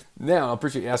 Now, I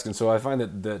appreciate you asking. So I find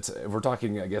that if we're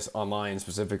talking, I guess, online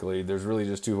specifically, there's really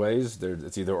just 2 ways.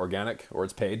 It's either organic or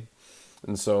it's paid.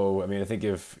 And so, I think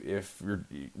if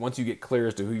once you get clear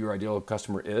as to who your ideal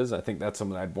customer is, I think that's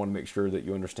something I'd want to make sure that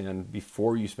you understand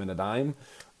before you spend a dime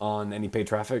on any paid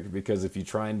traffic. Because if you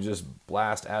try and just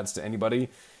blast ads to anybody,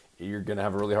 you're going to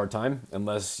have a really hard time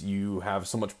unless you have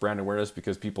so much brand awareness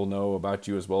because people know about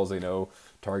you as well as they know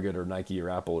Target or Nike or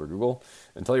Apple or Google.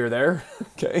 Until you're there,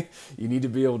 okay, you need to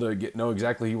be able to know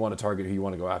exactly who you want to target, who you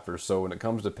want to go after. So when it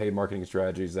comes to paid marketing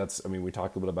strategies, we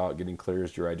talked a little bit about getting clear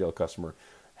as to your ideal customer,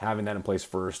 having that in place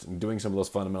first and doing some of those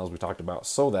fundamentals we talked about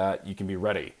so that you can be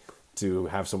ready to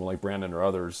have someone like Brandon or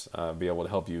others be able to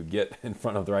help you get in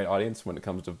front of the right audience when it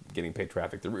comes to getting paid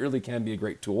traffic. There really can be a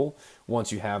great tool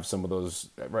once you have some of those,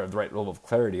 the right level of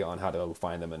clarity on how to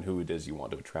find them and who it is you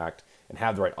want to attract, and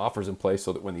have the right offers in place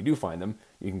so that when you do find them,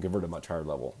 you can convert at a much higher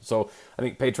level. So I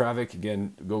think paid traffic,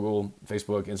 again, Google,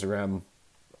 Facebook, Instagram,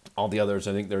 all the others,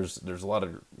 I think there's a lot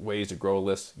of ways to grow a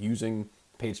list using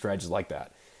paid strategies like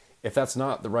that. If that's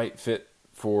not the right fit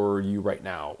for you right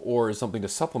now, or is something to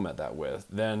supplement that with,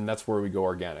 then that's where we go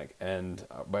organic. And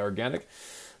by organic,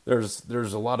 there's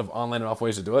a lot of online and off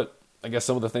ways to do it. I guess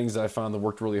some of the things that I found that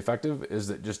worked really effective is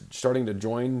that just starting to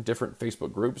join different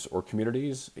Facebook groups or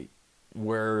communities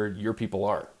where your people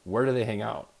are. Where do they hang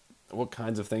out? What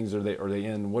kinds of things are they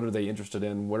in? What are they interested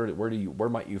in? Where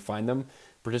might you find them?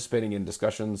 Participating in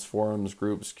discussions, forums,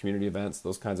 groups, community events,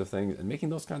 those kinds of things, and making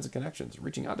those kinds of connections.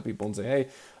 Reaching out to people and say, hey,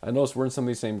 I noticed we're in some of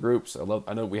these same groups.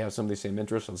 I know we have some of these same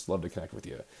interests. I'd just love to connect with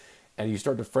you. And you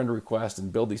start to friend request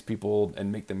and build these people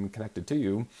and make them connected to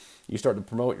you. You start to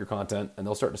promote your content, and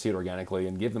they'll start to see it organically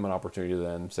and give them an opportunity to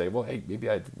then say, well, hey, maybe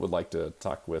I would like to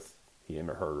talk with him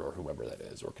or her or whoever that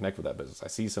is, or connect with that business. I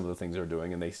see some of the things they're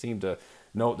doing and they seem to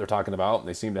know what they're talking about, and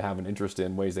they seem to have an interest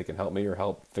in ways they can help me or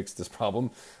help fix this problem.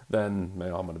 Then I'm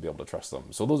going to be able to trust them.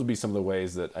 So those would be some of the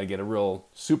ways that I get a real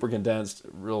super condensed,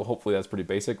 hopefully that's pretty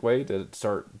basic way to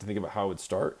start to think about how I would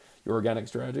start your organic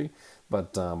strategy.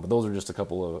 But those are just a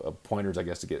couple of pointers, I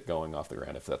guess, to get going off the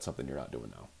ground if that's something you're not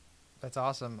doing now. That's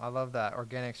awesome. I love that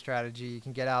organic strategy. You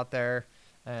can get out there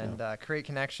and create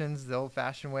connections the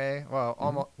old-fashioned way. Well,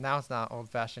 almost now it's not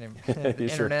old-fashioned anymore. The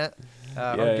internet,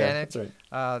 organic. That's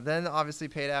right. Then obviously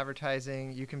paid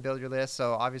advertising. You can build your list.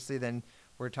 So obviously then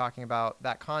we're talking about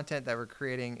that content that we're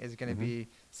creating is going to be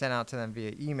sent out to them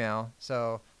via email.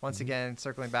 So once again,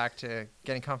 circling back to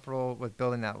getting comfortable with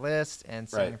building that list and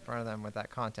sitting in front of them with that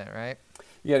content, right?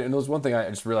 Yeah, and there's one thing I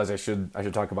just realized I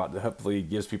should talk about that hopefully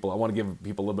gives people. I want to give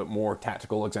people a little bit more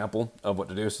tactical example of what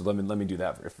to do. So let me do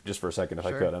that just for a second, if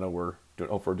I could. I know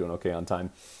hope we're doing okay on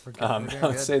time.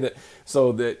 I'd say that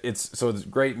so it's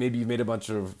great. Maybe you've made a bunch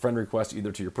of friend requests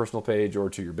either to your personal page or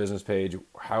to your business page,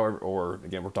 however, or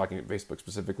again we're talking at Facebook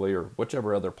specifically, or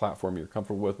whichever other platform you're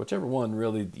comfortable with, whichever one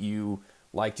really you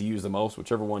like to use the most,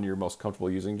 whichever one you're most comfortable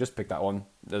using. Just pick that one.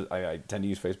 I tend to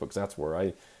use Facebook because that's where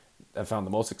I have found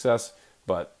the most success.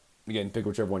 But again, pick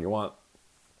whichever one you want.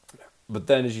 But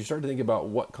then as you start to think about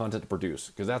what content to produce,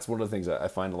 because that's one of the things that I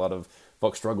find a lot of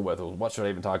folks struggle with. What should I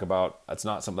even talk about? That's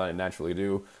not something I naturally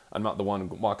do. I'm not the one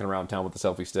walking around town with a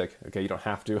selfie stick. Okay, you don't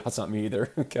have to. That's not me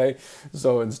either. Okay,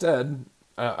 so instead,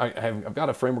 I've got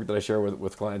a framework that I share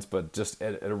with clients, but just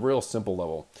at a real simple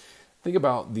level. Think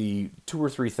about the 2 or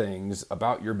 3 things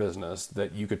about your business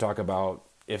that you could talk about.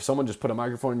 If someone just put a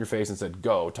microphone in your face and said,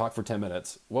 go, talk for 10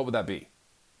 minutes, what would that be?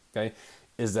 Okay,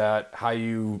 is that how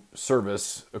you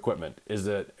service equipment? Is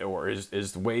it, or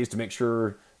is ways to make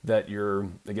sure that your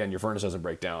furnace doesn't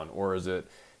break down? Or is it,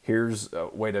 here's a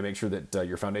way to make sure that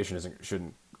your foundation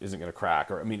isn't going to crack?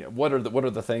 Or I mean, what are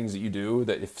the things that you do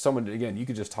that if someone, again, you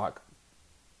could just talk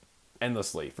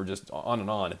endlessly for just on and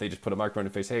on. If they just put a microphone in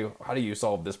your face, hey, how do you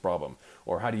solve this problem?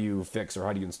 Or how do you fix, or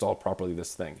how do you install properly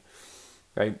this thing?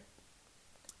 Right?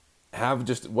 Have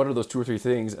just, what are those 2 or 3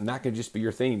 things? And that could just be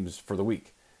your themes for the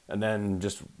week. And then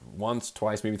just once,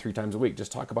 twice, maybe 3 times a week,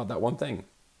 just talk about that one thing.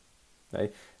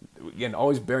 Okay? Again,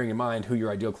 always bearing in mind who your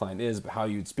ideal client is, but how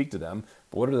you'd speak to them.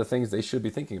 But what are the things they should be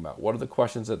thinking about? What are the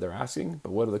questions that they're asking?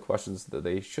 But what are the questions that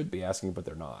they should be asking, but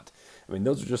they're not? I mean,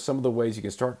 those are just some of the ways you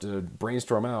can start to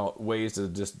brainstorm out ways to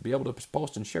just be able to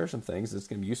post and share some things that's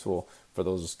going to be useful for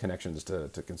those connections to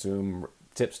consume,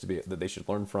 tips that they should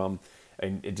learn from.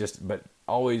 And but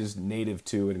always native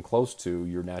to and close to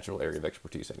your natural area of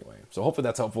expertise anyway. So hopefully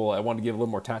that's helpful. I want to give a little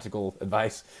more tactical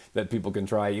advice that people can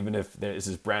try, even if this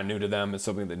is brand new to them. It's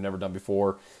something they've never done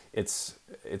before. It's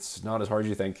not as hard as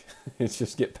you think. It's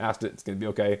just get past it. It's going to be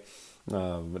okay.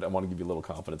 But I want to give you a little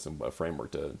confidence and a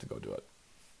framework to go do it.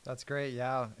 That's great.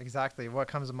 Yeah, exactly. What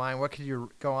comes to mind? What could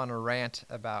you go on a rant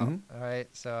about? All right.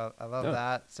 So I love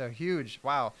that. So huge.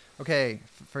 Wow. Okay.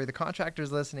 For the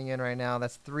contractors listening in right now,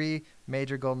 that's 3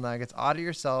 major golden nuggets. Audit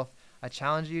yourself. I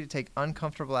challenge you to take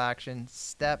uncomfortable action.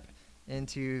 Step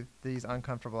into these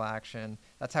uncomfortable action.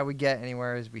 That's how we get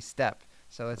anywhere, is we step.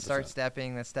 So let's start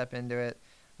stepping. Let's step into it.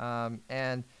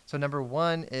 And so number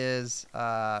 1 is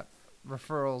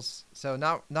referrals. So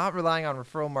not relying on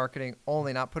referral marketing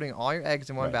only, not putting all your eggs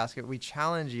in one basket. We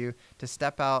challenge you to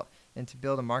step out and to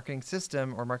build a marketing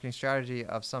system or marketing strategy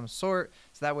of some sort.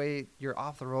 So that way you're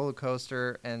off the roller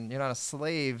coaster and you're not a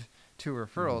slave to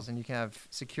referrals, and you can have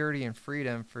security and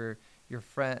freedom for your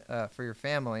friend, for your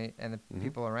family and the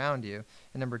people around you.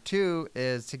 And number 2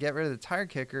 is to get rid of the tire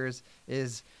kickers.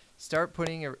 Is start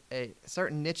putting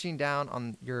start niching down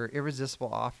on your irresistible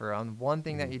offer, on one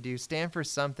thing that you do. Stand for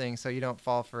something so you don't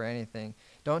fall for anything.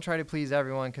 Don't try to please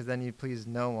everyone, because then you please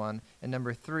no one. And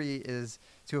number 3 is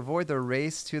to avoid the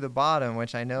race to the bottom,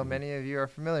 which I know many of you are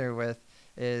familiar with.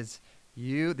 This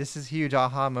is a huge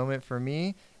aha moment for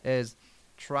me, is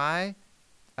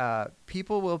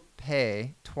people will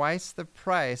pay twice the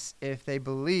price if they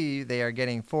believe they are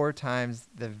getting 4 times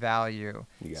the value.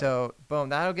 So, boom,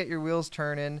 that'll get your wheels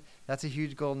turning. That's a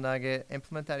huge gold nugget.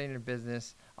 Implement that in your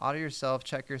business. Audit yourself.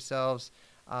 Check yourselves.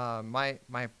 My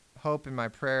hope and my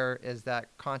prayer is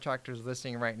that contractors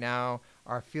listening right now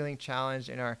are feeling challenged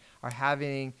and are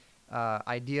having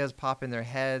ideas pop in their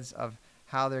heads of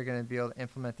how they're going to be able to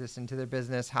implement this into their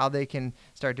business, how they can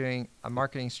start doing a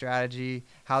marketing strategy,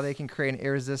 how they can create an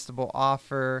irresistible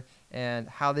offer, and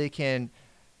how they can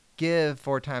give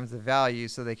 4 times the value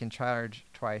so they can charge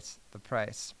twice the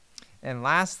price. And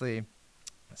lastly,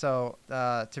 so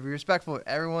to be respectful of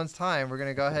everyone's time, we're going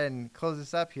to go ahead and close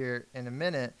this up here in a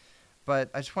minute. But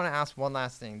I just want to ask one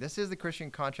last thing. This is the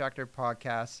Christian Contractor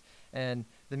Podcast, and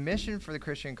the mission for the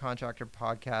Christian Contractor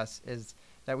Podcast is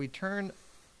that we turn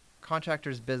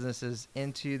contractors' businesses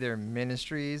into their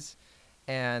ministries,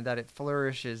 and that it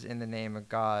flourishes in the name of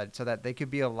God so that they could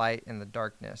be a light in the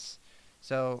darkness.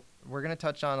 So we're going to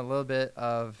touch on a little bit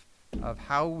of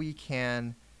how we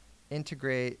can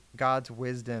integrate God's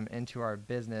wisdom into our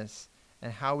business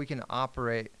and how we can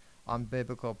operate on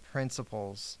biblical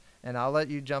principles. And I'll let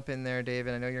you jump in there,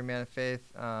 David. I know you're a man of faith,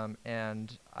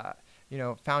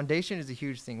 foundation is a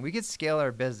huge thing. We could scale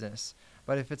our business,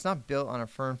 but if it's not built on a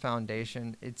firm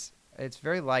foundation, it's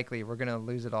very likely we're going to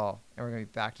lose it all and we're going to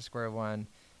be back to square one.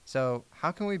 So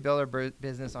how can we build our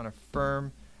business on a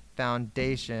firm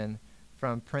foundation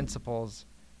from principles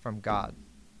from God?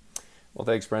 Well,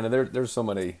 thanks, Brandon. There's so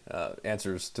many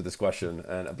answers to this question,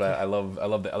 but I love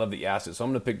that you asked it. So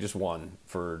I'm going to pick just one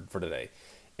for today.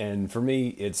 And for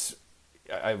me,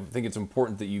 I think it's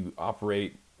important that you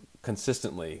operate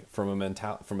consistently from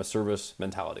a service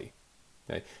mentality.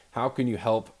 Okay? How can you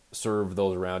help serve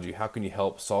those around you? How can you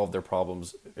help solve their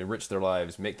problems, enrich their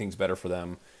lives, make things better for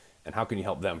them? And how can you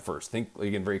help them first? Think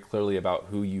again very clearly about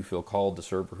who you feel called to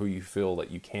serve, or who you feel that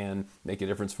you can make a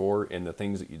difference for in the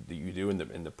things that you do,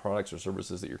 in the products or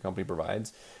services that your company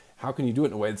provides. How can you do it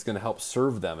in a way that's going to help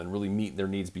serve them and really meet their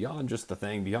needs beyond just the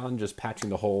thing, beyond just patching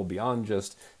the hole, beyond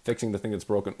just fixing the thing that's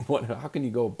broken? How can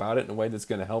you go about it in a way that's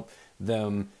going to help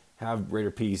them have greater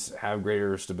peace, have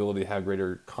greater stability, have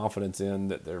greater confidence in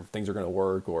that their things are going to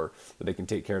work, or that they can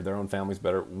take care of their own families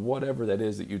better? Whatever that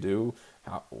is that you do,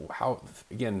 how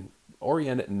again,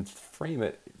 orient it and frame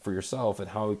it for yourself and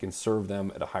how we can serve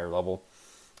them at a higher level.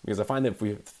 Because I find that if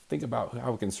we think about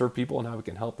how we can serve people and how we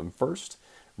can help them first,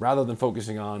 rather than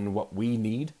focusing on what we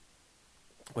need,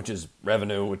 which is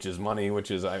revenue, which is money,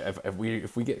 which is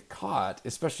if we get caught,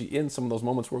 especially in some of those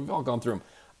moments where we've all gone through them.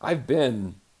 I've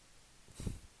been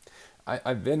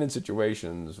in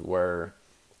situations where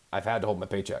I've had to hold my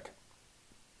paycheck,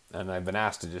 and I've been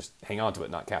asked to just hang on to it,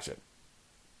 not cash it.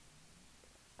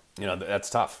 That's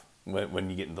tough when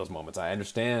you get in those moments. I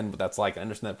understand what that's like. I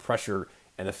understand that pressure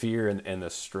and the fear and the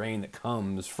strain that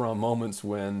comes from moments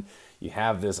when you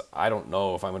have this, I don't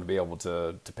know if I'm going to be able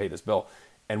to pay this bill,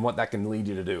 and what that can lead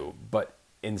you to do. But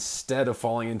instead of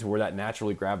falling into where that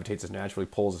naturally gravitates us, naturally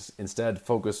pulls us, instead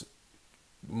focus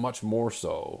much more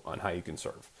so on how you can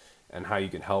serve and how you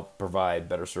can help provide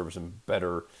better service and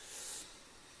better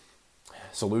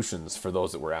solutions for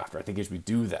those that we're after. I think as we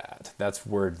do that, that's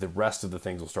where the rest of the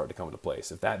things will start to come into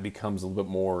place. If that becomes a little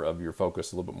bit more of your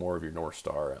focus, a little bit more of your North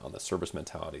Star on the service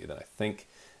mentality, then I think,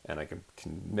 and I can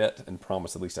commit and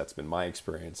promise, at least that's been my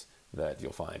experience, that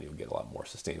you'll find you'll get a lot more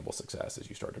sustainable success as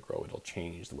you start to grow. It'll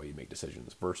change the way you make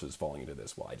decisions versus falling into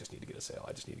this, well, I just need to get a sale,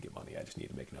 I just need to get money, I just need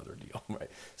to make another deal,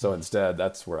 right? So instead,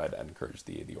 that's where I'd encourage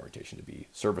the orientation to be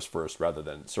service first, rather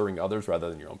than serving others, rather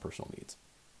than your own personal needs.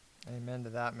 Amen to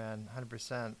that, man.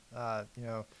 100%.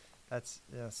 That's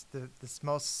the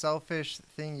most selfish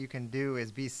thing you can do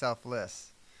is be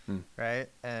selfless, right?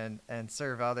 And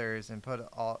serve others and put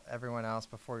everyone else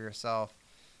before yourself.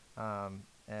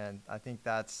 And I think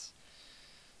that's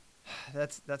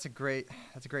a great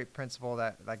principle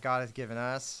that God has given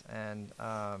us. And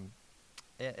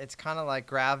it's kind of like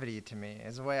gravity to me.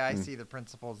 Is the way I see the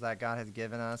principles that God has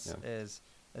given us. Is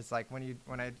it's like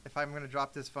if I'm gonna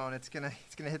drop this phone, it's gonna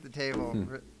hit the table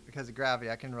because of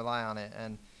gravity. I can rely on it,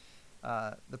 and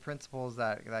the principles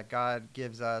that God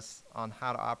gives us on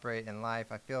how to operate in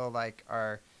life, I feel like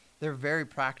they're very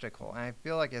practical, and I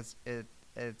feel like it's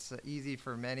easy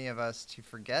for many of us to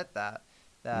forget that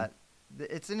that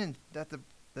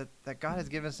God has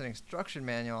given us an instruction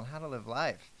manual on how to live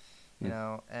life. You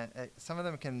know, and some of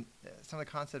the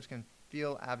concepts can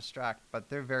feel abstract, but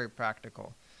they're very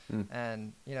practical.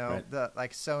 And you know,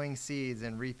 like sowing seeds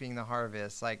and reaping the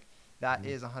harvest, like that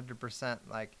is 100%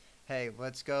 like, hey,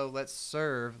 let's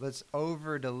serve, let's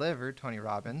over deliver. Tony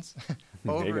Robbins,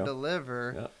 over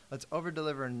deliver. Let's over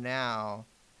deliver now.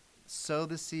 Sow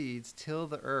the seeds, till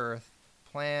the earth,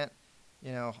 plant,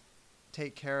 you know,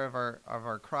 take care of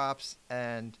our crops,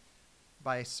 and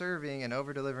by serving and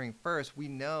over delivering first, we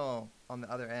know on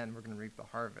the other end we're going to reap the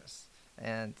harvest.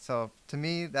 And so to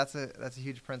me, that's a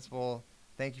huge principle.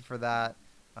 Thank you for that,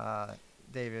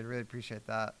 David. Really appreciate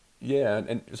that. Yeah,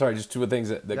 and sorry, just two of the things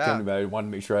that came to me. I wanted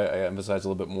to make sure I emphasize a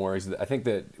little bit more. Is that I think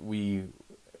that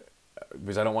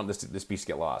because I don't want this piece to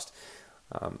get lost.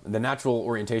 The natural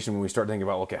orientation when we start thinking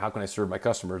about, okay, how can I serve my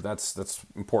customers? That's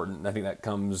important. And I think that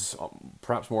comes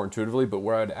perhaps more intuitively. But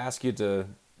where I'd ask you to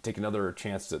take another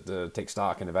chance to take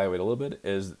stock and evaluate a little bit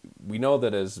is, we know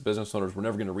that as business owners, we're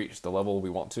never going to reach the level we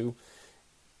want to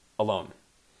alone.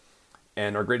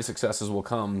 And our greatest successes will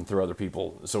come through other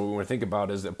people. So what we want to think about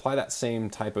is apply that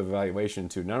same type of evaluation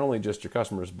to not only just your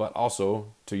customers, but also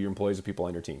to your employees and people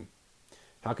on your team.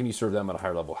 How can you serve them at a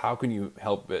higher level? How can you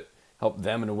help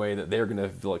them in a way that they're going to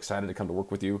feel excited to come to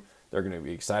work with you? They're going to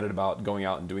be excited about going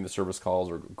out and doing the service calls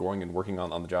or going and working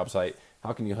on the job site.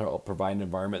 How can you help provide an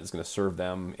environment that's going to serve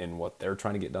them in what they're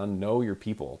trying to get done? Know your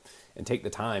people and take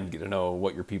the time to get to know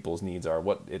what your people's needs are,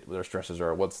 what their stresses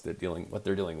are, what they're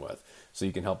dealing with, so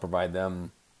you can help provide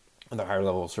them the higher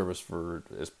level of service for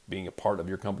as being a part of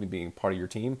your company, being part of your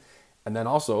team. And then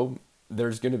also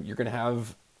you're going to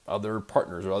have other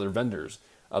partners or other vendors,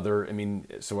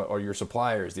 or your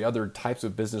suppliers, the other types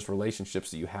of business relationships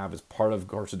that you have as part of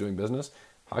course of doing business.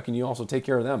 How can you also take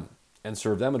care of them and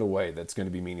serve them in a way that's going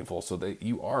to be meaningful, so that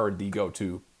you are the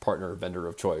go-to partner, vendor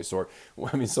of choice? Or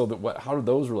how are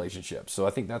those relationships? So I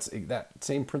think that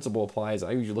same principle applies.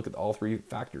 I usually look at all three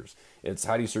factors. It's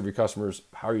how do you serve your customers,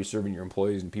 how are you serving your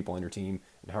employees and people on your team,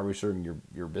 and how are you serving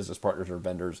your business partners or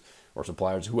vendors or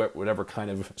suppliers, whatever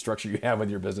kind of structure you have with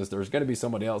your business. There's going to be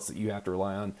somebody else that you have to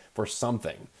rely on for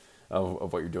something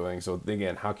of what you're doing. So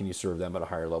again, how can you serve them at a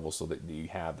higher level so that you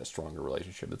have a stronger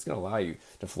relationship that's going to allow you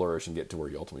to flourish and get to where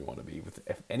you ultimately want to be?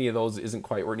 If any of those isn't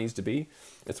quite where it needs to be,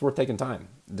 it's worth taking time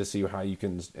to see how you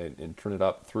can and turn it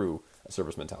up through a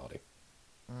service mentality.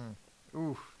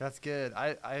 Ooh, that's good.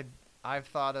 I've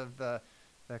thought of the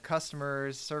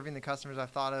customers, serving the customers.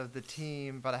 I've thought of the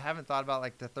team, but I haven't thought about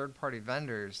like the third party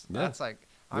vendors. Yeah. That's like,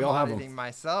 I'm auditing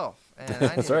myself, and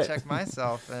I need to check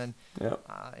myself, and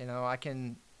you know, I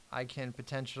can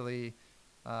potentially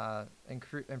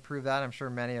improve that. I'm sure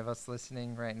many of us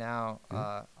listening right now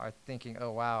are thinking,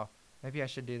 oh wow, maybe I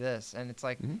should do this. And it's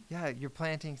like, yeah, you're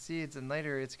planting seeds, and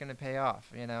later it's going to pay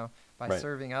off. You know, by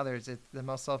serving others. It's the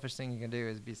most selfish thing you can do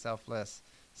is be selfless.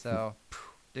 So,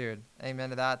 dude, amen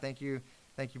to that. Thank you,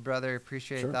 brother.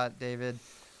 Appreciate that, David.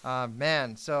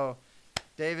 Man, so.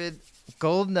 David,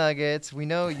 gold nuggets. We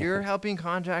know you're helping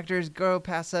contractors grow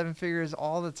past 7 figures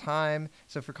all the time.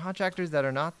 So for contractors that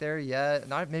are not there yet,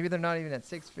 maybe they're not even at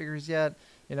 6 figures yet,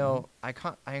 you know, I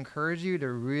encourage you to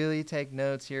really take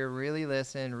notes here, really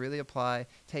listen, really apply,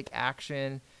 take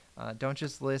action. Don't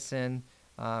just listen.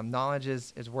 Knowledge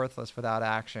is worthless without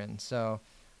action. So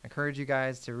I encourage you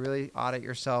guys to really audit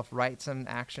yourself, write some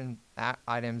action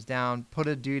items down, put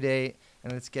a due date,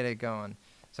 and let's get it going.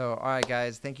 So, all right,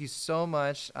 guys, thank you so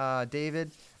much.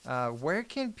 David, where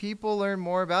can people learn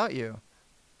more about you?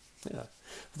 Yeah.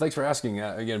 Well, thanks for asking.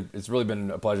 Again, it's really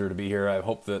been a pleasure to be here. I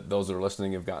hope that those that are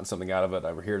listening have gotten something out of it.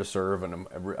 I'm here to serve, and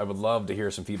I would love to hear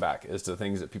some feedback as to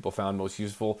things that people found most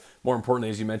useful. More importantly,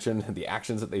 as you mentioned, the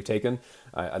actions that they've taken.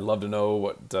 I'd love to know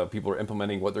what people are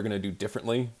implementing, what they're going to do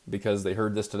differently because they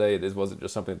heard this today. It wasn't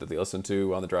just something that they listened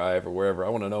to on the drive or wherever. I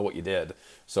want to know what you did.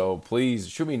 So please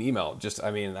shoot me an email. That's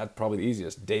probably the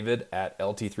easiest.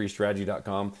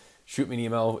 David@lt3strategy.com. Shoot me an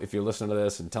email if you're listening to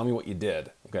this and tell me what you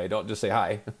did. Okay, don't just say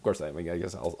hi. Of course, I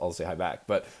guess I'll say hi back.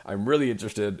 But I'm really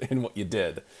interested in what you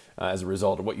did as a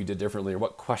result of what you did differently or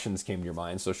what questions came to your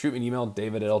mind. So shoot me an email,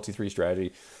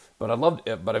 David@lt3strategy. But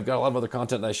I've got a lot of other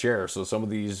content that I share. So some of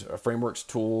these frameworks,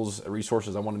 tools,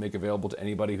 resources I want to make available to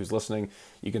anybody who's listening.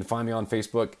 You can find me on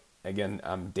Facebook Again,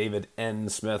 I'm David N.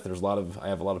 Smith. I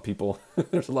have a lot of people.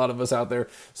 There's a lot of us out there.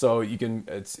 So you can,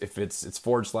 it's /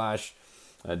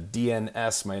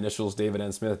 DNS, my initials, David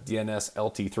N. Smith, DNS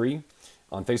LT3.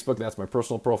 On Facebook, that's my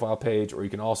personal profile page, or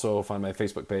you can also find my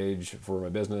Facebook page for my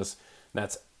business.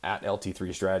 That's at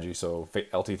LT3 Strategy. So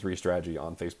LT3 Strategy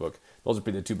on Facebook. Those would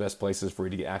be the two best places for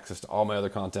you to get access to all my other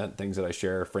content, things that I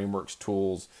share, frameworks,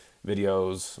 tools,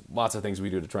 videos, lots of things we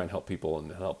do to try and help people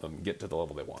and help them get to the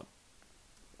level they want.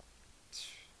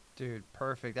 Dude,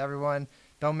 perfect. Everyone,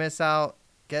 don't miss out.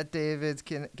 Get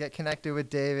connected with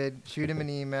David. Shoot him an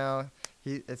email.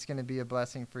 It's going to be a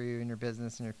blessing for you and your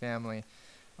business and your family.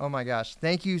 Oh my gosh.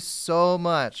 Thank you so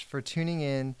much for tuning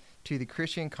in to the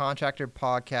Christian Contractor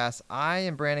Podcast. I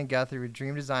am Brandon Guthrie with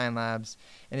Dream Design Labs.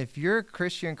 And if you're a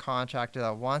Christian contractor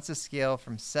that wants to scale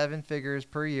from 7 figures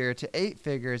per year to 8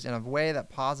 figures in a way that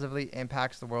positively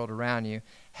impacts the world around you,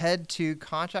 head to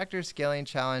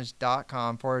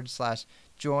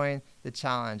contractorscalingchallenge.com/join the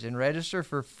challenge and register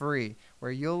for free,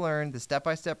 where you'll learn the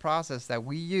step-by-step process that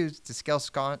we use to scale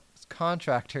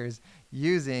contractors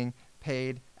using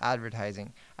paid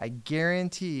advertising. I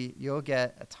guarantee you'll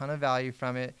get a ton of value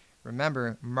from it.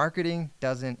 Remember, marketing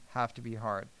doesn't have to be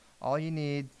hard. All you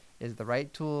need is the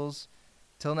right tools.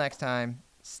 Till next time,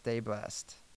 stay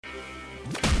blessed.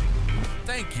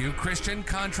 Thank you, Christian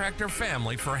Contractor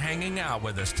family, for hanging out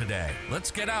with us today.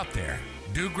 Let's get out there,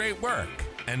 do great work,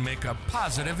 and make a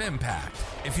positive impact.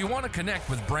 If you want to connect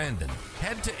with Brandon,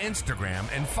 head to Instagram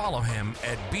and follow him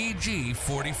at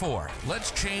BG44.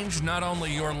 Let's change not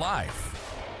only your life,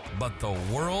 but the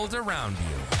world around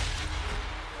you.